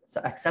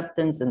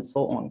acceptance and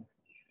so on.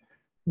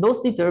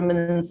 Those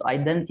determinants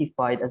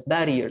identified as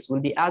barriers will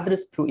be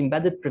addressed through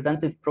embedded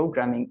preventive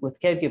programming with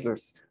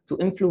caregivers to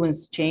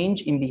influence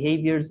change in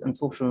behaviors and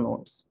social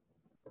norms.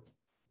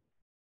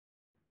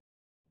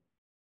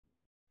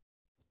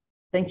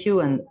 Thank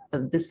you, and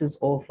this is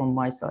all from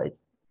my side.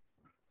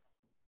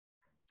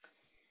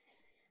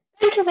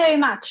 Thank you very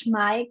much,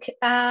 Mike.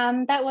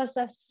 That was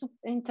a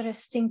super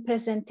interesting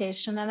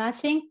presentation. And I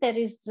think there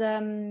is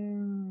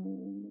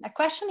a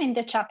question in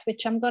the chat,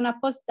 which I'm going to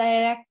post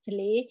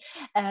directly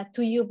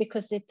to you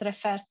because it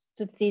refers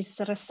to this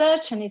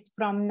research, and it's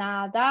from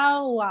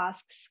Nada, who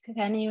asks,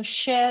 can you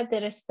share the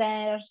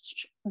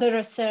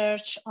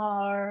research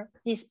or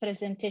this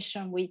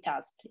presentation with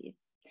us, please?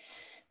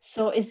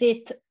 So is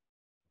it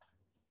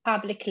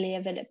publicly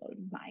available,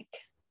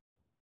 Mike?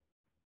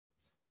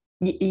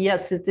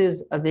 Yes, it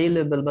is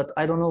available, but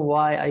I don't know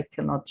why I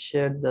cannot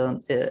share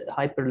the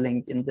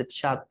hyperlink in the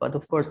chat. But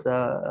of course,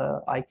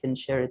 I can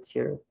share it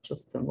here.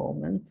 Just a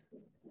moment.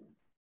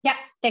 Yeah,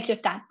 take your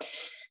time.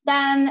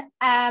 Then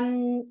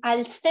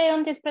I'll stay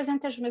on this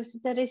presentation because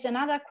there is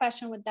another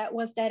question that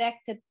was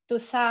directed to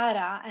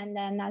Sarah, and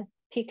then I'll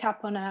pick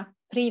up on a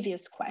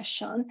previous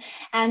question.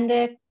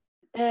 And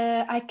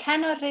I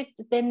cannot read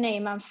the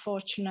name,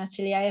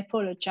 unfortunately. I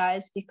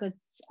apologize because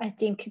I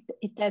think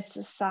it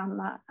has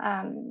some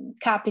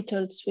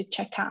capitals which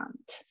I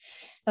can't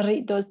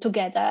read all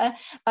together.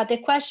 But the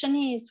question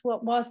is,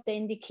 what was the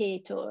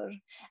indicator?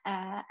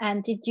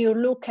 And did you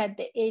look at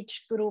the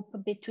age group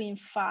between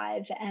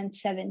 5 and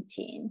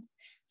 17?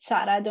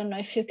 Sarah, I don't know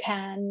if you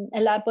can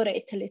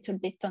elaborate a little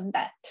bit on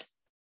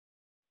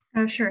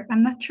that. Sure.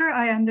 I'm not sure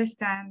I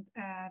understand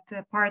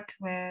the part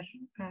where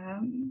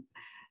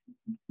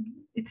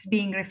it's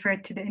being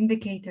referred to the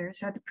indicator.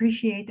 So I'd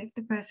appreciate if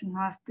the person who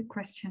asked the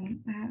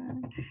question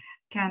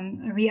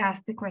can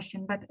re-ask the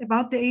question. But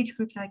about the age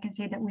groups, I can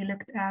say that we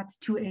looked at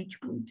 2 age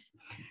groups.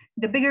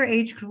 The bigger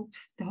age group,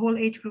 the whole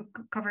age group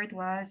covered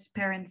was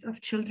parents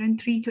of children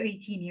 3 to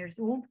 18 years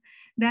old.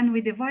 Then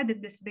we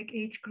divided this big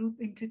age group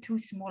into 2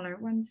 smaller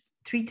ones,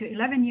 3 to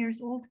 11 years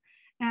old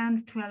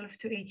and 12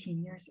 to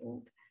 18 years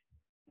old.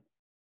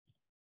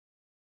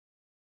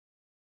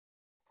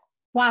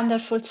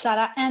 Wonderful,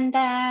 Sarah. And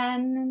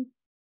then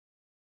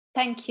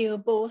thank you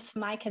both,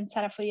 Mike and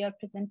Sarah, for your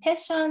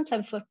presentations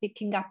and for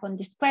picking up on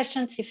these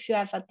questions. If you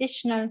have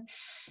additional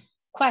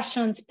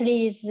questions,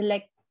 please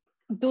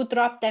do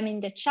drop them in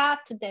the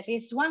chat. There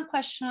is one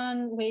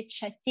question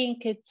which I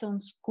think it's on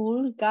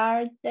school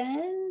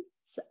gardens,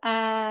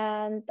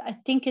 and I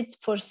think it's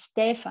for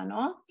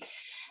Stefano.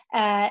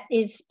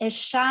 Is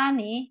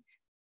Eshani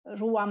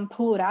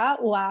Ruampura,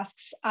 who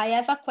asks, I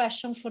have a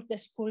question for the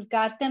school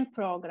garden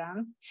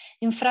program.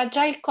 In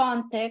fragile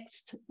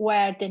context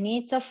where the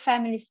needs of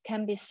families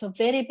can be so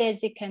very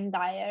basic and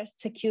dire,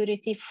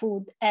 security,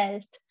 food,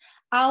 health,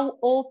 how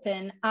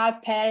open are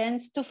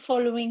parents to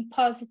following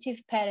positive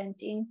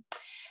parenting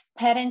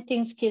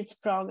skills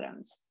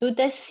programs? Do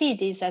they see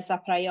this as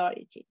a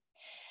priority?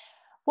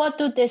 What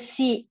do they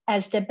see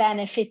as the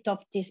benefit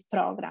of these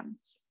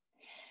programs?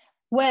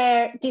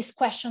 Were these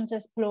questions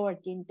explored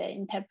in the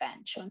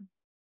intervention?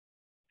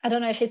 I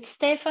don't know if it's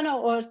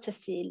Stefano or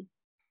Cecile.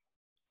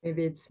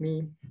 Maybe it's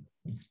me.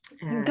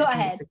 Go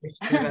ahead. It's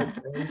a question about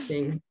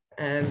parenting,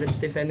 but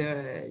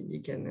Stefano, you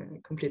can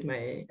complete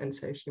my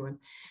answer if you want.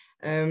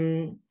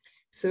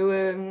 So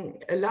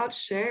a large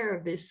share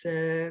of these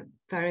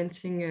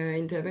parenting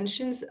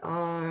interventions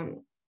are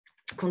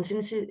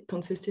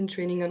consistent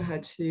training on how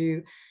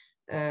to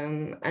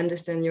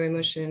understand your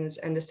emotions,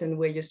 understand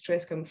where your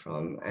stress comes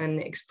from,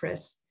 and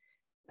express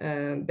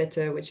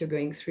better what you're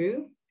going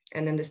through,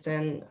 and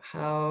understand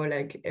how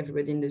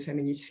everybody in the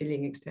family is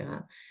feeling,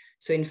 etc.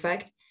 So in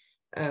fact,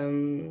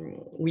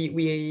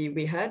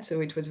 we had, so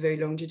it was a very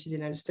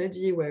longitudinal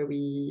study where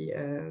we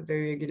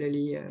very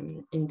regularly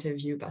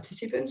interview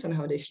participants on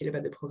how they feel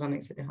about the program,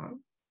 etc.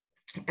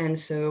 And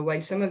so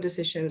while some of the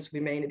sessions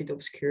remain a bit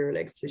obscure,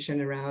 like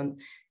session around,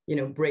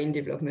 brain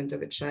development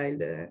of a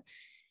child,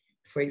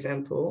 for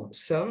example,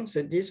 so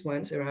these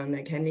ones around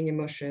handling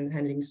emotions,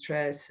 handling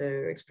stress,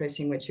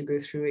 expressing what you go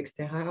through,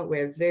 etc.,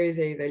 were very,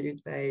 very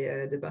valued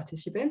by the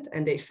participant,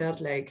 and they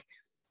felt like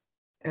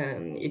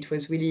it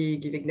was really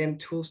giving them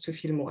tools to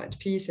feel more at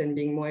peace and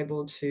being more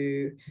able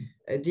to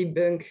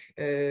debunk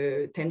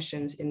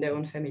tensions in their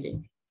own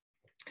family.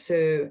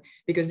 So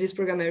because this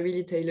program are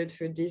really tailored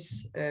for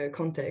this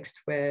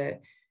context where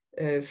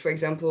For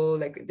example,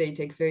 like they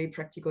take very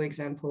practical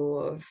example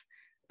of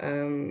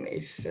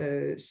if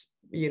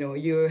you know,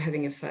 you're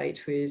having a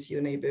fight with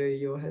your neighbor,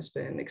 your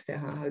husband,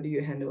 etc. How do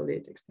you handle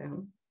it, etc.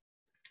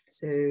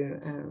 So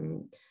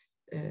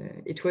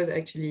it was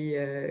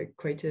actually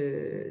quite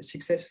a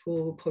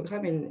successful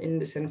program in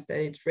the sense that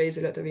it raised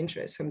a lot of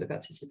interest from the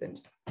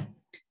participants.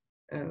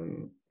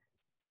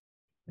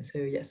 So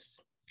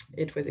yes,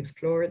 it was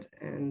explored,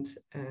 and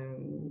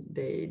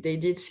they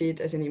did see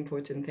it as an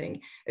important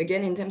thing.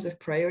 Again, in terms of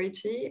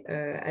priority,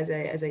 as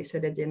I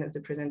said at the end of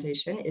the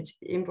presentation, it's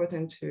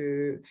important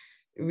to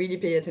really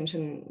pay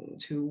attention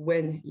to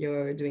when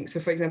you're doing. So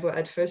for example,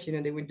 at first, you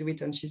know, they would do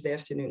it on Tuesday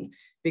afternoon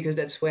because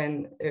that's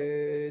when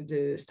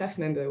the staff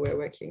member were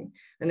working.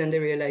 And then they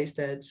realized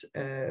that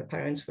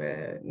parents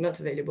were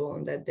not available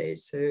on that day.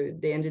 So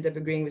they ended up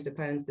agreeing with the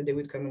parents that they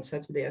would come on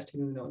Saturday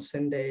afternoon or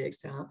Sunday,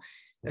 etc.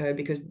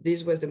 Because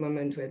this was the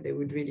moment where they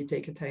would really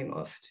take a time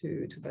off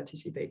to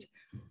participate.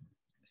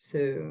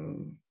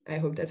 So I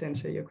hope that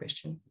answers your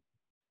question.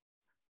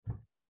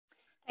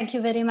 Thank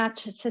you very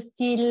much,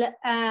 Cécile.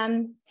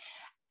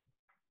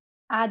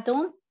 I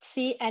don't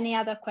see any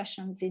other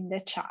questions in the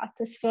chat,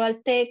 so I'll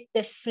take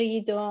the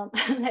freedom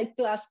like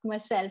to ask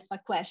myself a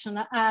question.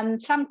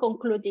 Some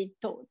concluded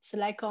thoughts,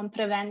 like on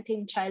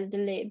preventing child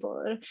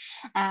labor,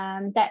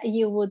 that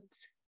you would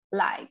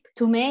like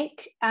to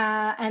make,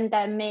 and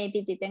that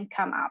maybe didn't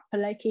come up,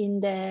 like in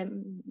the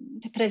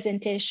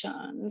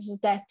presentations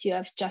that you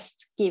have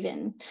just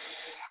given.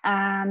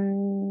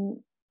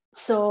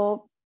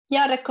 So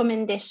your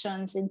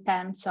recommendations in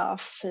terms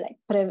of like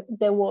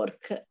the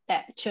work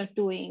that you're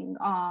doing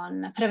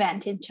on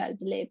preventing child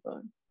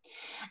labor.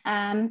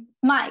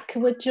 Mike,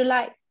 would you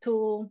like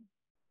to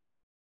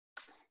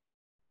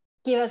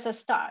give us a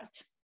start?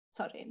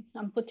 Sorry,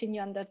 I'm putting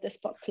you under the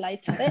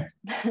spotlight a bit.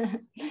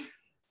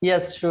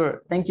 Yes,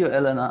 sure. Thank you,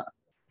 Elena.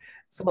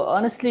 So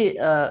honestly,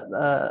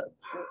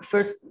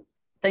 first,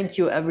 thank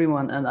you,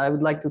 everyone. And I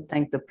would like to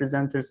thank the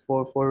presenters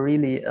for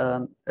really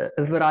a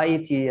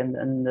variety and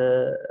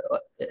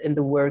in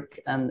the work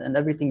and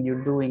everything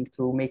you're doing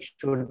to make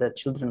sure that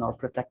children are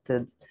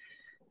protected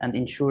and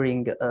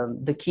ensuring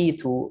the key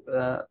to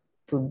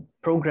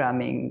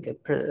programming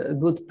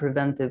good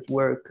preventive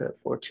work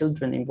for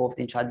children involved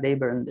in child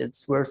labor and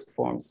its worst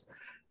forms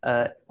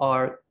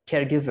are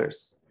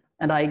caregivers.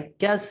 And I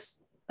guess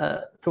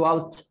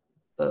throughout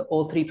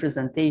all three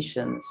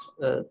presentations,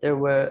 there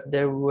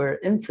were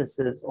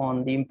emphasis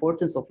on the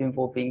importance of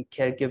involving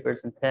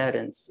caregivers and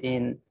parents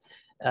in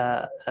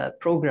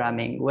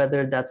programming,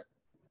 whether that's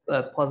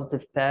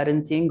positive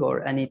parenting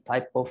or any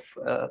type of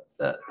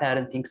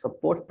parenting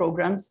support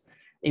programs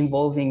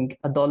involving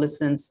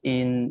adolescents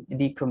in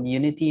the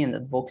community and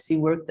advocacy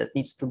work that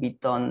needs to be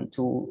done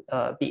to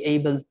be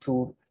able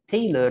to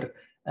tailor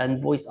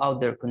and voice out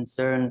their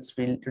concerns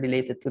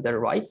related to their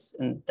rights.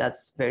 And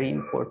that's very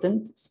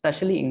important,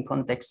 especially in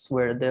contexts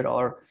where there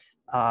are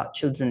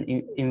children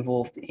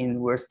involved in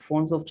worst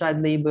forms of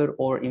child labor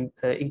or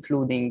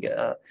including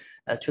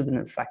children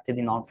affected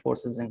in armed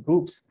forces and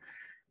groups.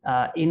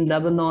 In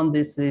Lebanon,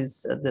 this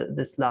is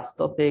this last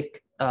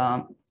topic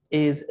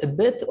is a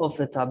bit of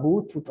a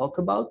taboo to talk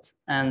about,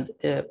 and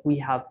we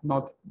have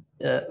not,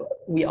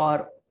 we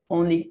are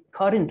only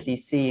currently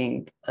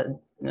seeing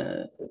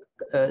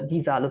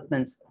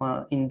developments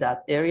in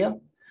that area.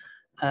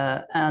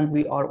 And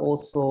we are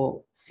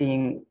also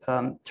seeing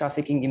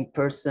trafficking in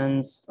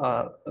persons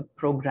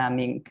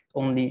programming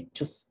only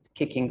just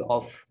kicking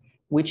off,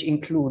 which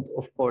include,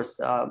 of course,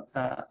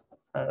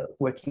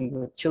 working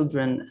with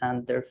children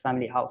and their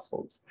family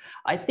households.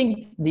 I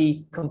think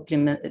the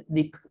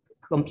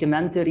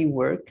complementary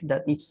work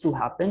that needs to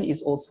happen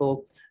is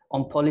also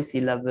on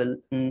policy level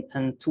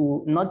and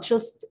to not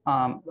just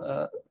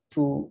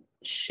to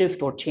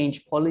shift or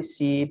change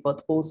policy,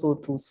 but also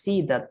to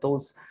see that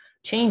those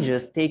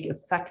changes take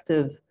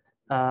effective,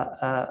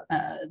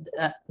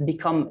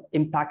 become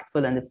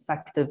impactful and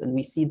effective, and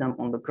we see them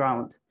on the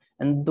ground.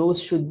 And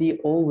those should be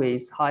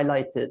always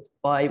highlighted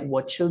by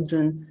what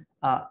children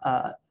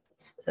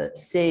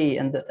say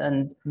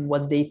and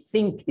what they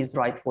think is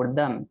right for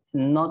them,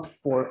 not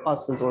for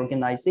us as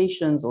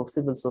organizations or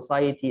civil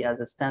society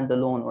as a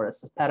standalone or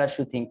as a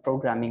parachuting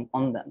programming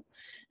on them.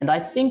 And I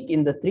think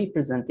in the three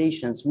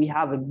presentations, we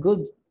have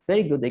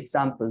very good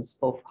examples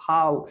of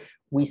how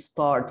we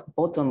start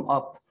bottom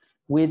up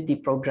with the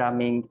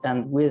programming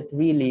and with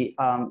really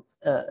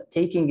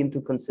taking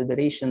into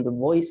consideration the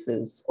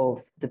voices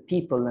of the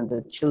people and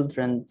the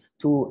children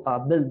to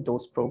build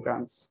those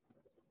programs.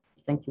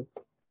 Thank you.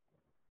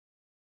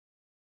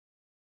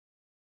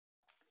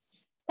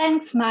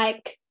 Thanks,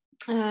 Mike.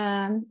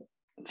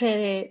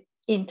 Very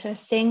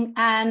interesting.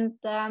 And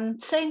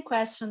same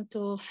question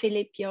to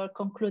Philip, your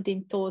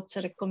concluding thoughts,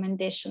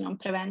 recommendation on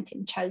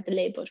preventing child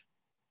labor.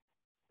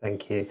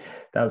 Thank you.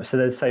 So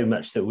there's so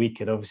much that we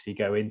could obviously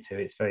go into.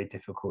 It's very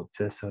difficult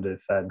to sort of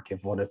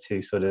give one or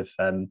two sort of,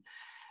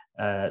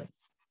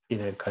 you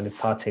know, kind of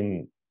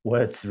parting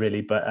words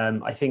really. But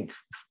I think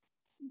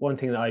one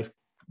thing that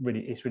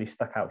it's really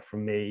stuck out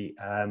from me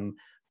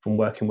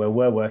working where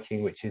we're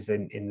working, which is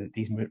in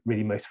these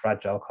really most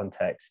fragile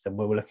contexts, and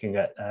where we're looking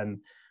at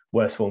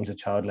worse forms of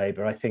child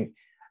labour. I think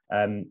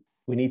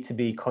we need to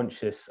be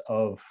conscious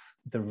of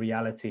the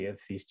reality of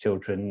these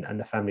children and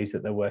the families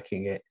that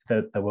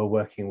we're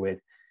working with.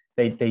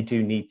 They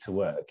do need to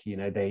work. You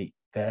know,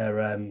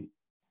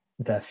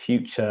 their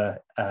future,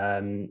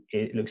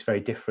 it looks very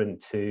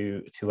different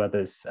to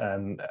others,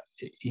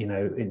 you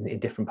know, in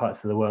different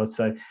parts of the world.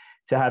 So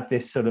to have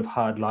this sort of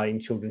hard line,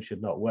 children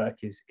should not work,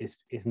 is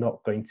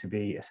not going to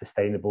be a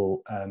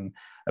sustainable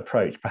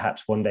approach.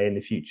 Perhaps one day in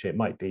the future it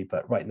might be,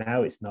 but right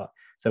now it's not.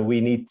 So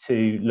we need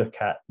to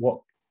look at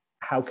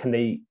how can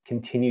they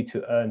continue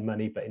to earn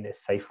money, but in a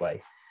safe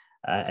way,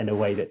 in a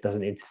way that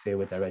doesn't interfere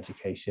with their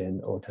education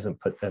or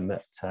doesn't put them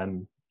at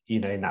you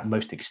know, in that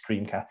most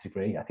extreme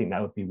category. I think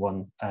that would be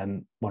one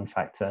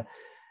factor.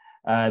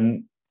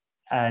 I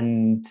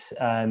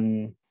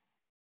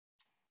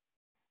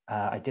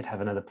did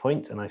have another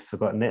point and I've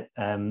forgotten it.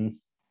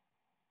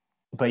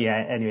 But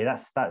yeah, anyway,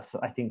 that's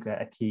I think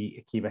a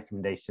key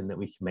recommendation that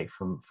we can make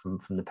from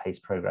the PACE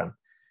program.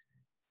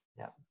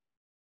 Yeah.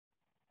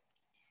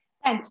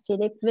 Thanks,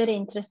 Philip. Very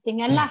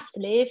interesting. And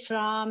lastly,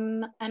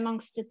 from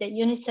amongst the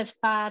UNICEF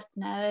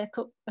partner,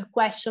 a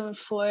question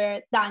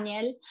for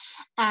Daniel.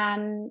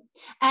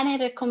 Any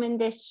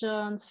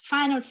recommendations,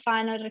 final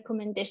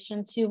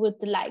recommendations you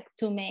would like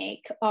to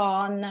make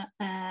on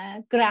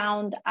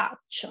ground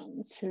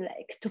actions,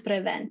 like to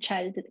prevent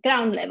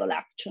ground level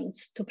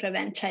actions to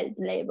prevent child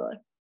labor?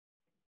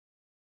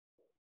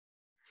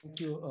 Thank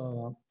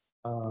you,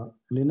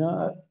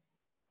 Lina.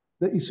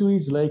 The issue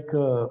is like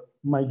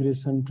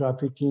migration,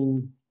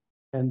 trafficking,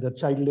 and the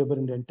child labor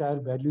in the entire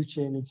value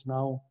chain is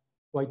now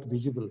quite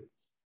visible.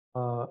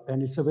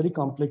 And it's a very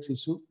complex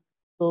issue.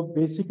 So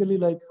basically,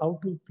 like how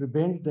to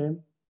prevent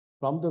them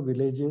from the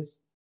villages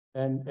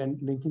and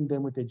linking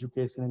them with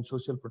education and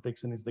social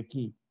protection is the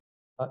key.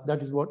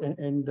 That is what,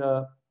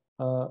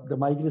 the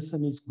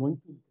migration is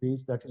going to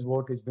increase. That is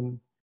what has been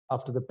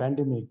after the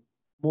pandemic.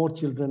 More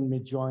children may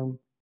join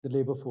the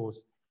labor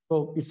force.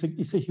 So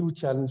it's a huge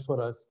challenge for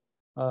us.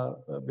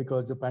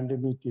 Because the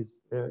pandemic is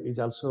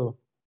also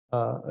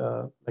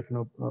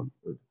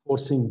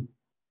forcing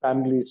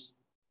families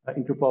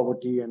into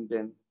poverty, and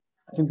then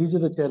I think these are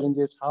the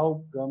challenges,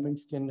 how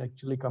governments can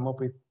actually come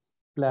up with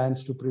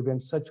plans to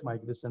prevent such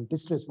migration,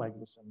 distress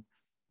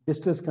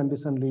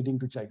condition leading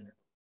to child labor.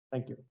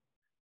 Thank you.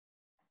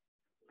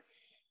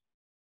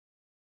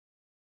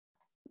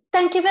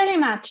 Thank you very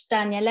much,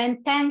 Daniel,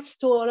 and thanks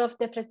to all of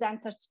the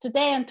presenters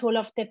today and to all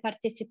of the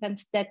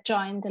participants that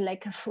joined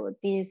for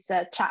this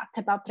chat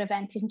about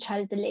preventing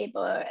child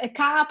labor. A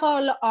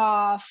couple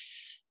of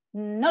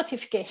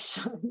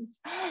notifications.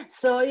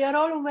 So you're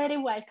all very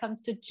welcome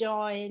to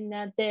join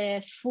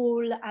the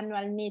full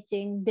annual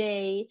meeting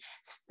day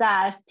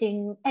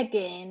starting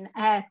again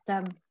at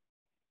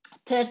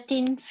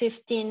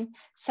 13:15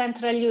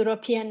 Central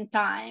European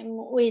Time,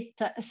 with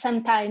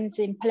sometimes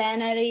in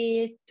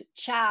plenary to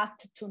chat,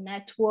 to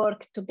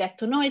network, to get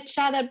to know each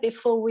other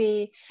before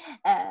we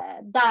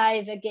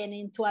dive again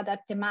into other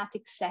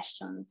thematic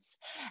sessions.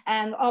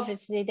 And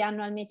obviously the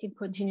annual meeting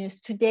continues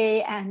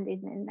today and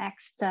in the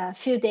next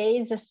few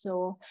days.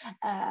 So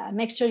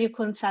make sure you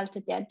consult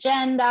the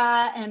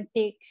agenda and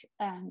pick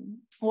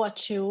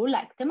what you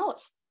like the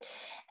most.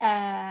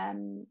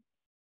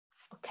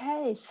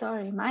 Okay,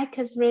 sorry, Mike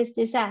has raised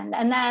his hand.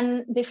 And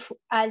then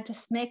I'll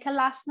just make a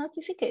last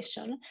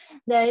notification.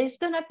 There is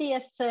going to be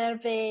a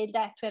survey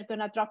that we're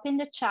going to drop in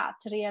the chat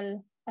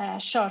real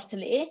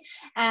shortly.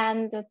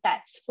 And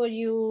that's for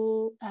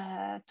you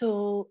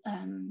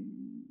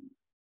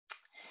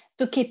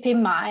to keep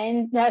in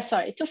mind,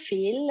 to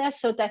fill,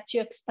 so that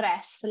you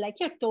express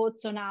your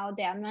thoughts on how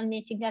the annual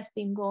meeting has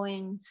been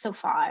going so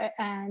far.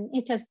 And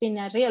it has been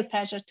a real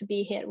pleasure to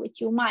be here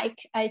with you.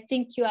 Mike, I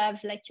think you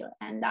have your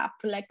hand up,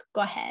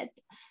 go ahead.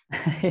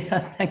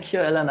 Yeah, thank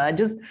you, Elena. I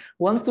just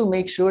want to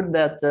make sure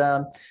that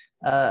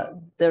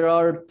there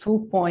are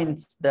 2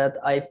 points that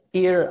I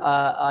fear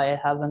I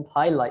haven't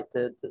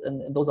highlighted,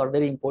 and those are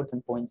very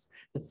important points.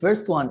 The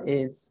first one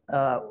is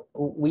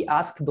we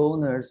ask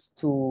donors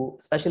to,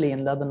 especially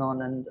in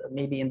Lebanon and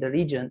maybe in the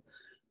region,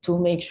 to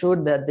make sure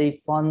that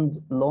they fund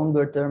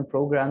longer-term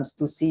programs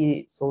to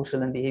see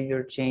social and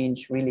behavior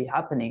change really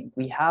happening.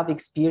 We have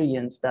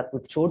experienced that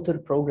with shorter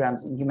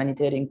programs in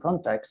humanitarian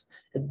contexts,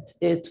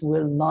 it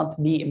will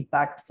not be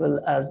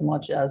impactful as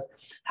much as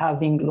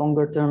having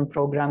longer-term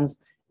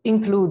programs,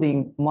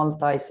 including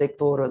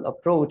multi-sectoral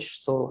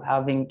approach, so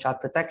having child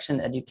protection,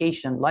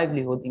 education,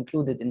 livelihood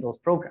included in those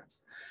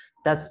programs.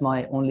 That's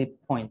my only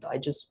point. I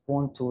just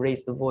want to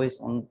raise the voice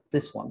on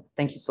this one.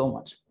 Thank you so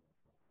much.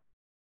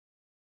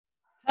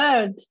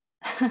 Heard.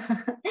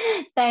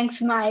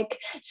 Thanks,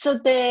 Mike. So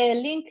the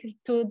link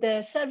to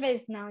the survey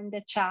is now in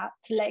the chat.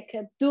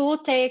 Do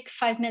take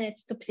 5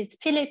 minutes to please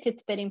fill it.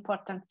 It's very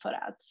important for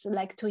us,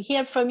 to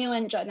hear from you,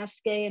 and join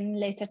us again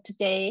later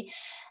today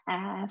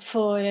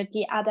for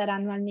the other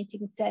annual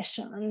meeting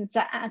sessions.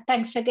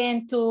 Thanks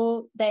again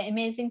to the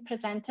amazing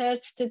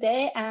presenters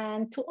today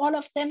and to all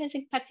of the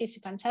amazing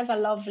participants. Have a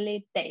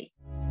lovely day.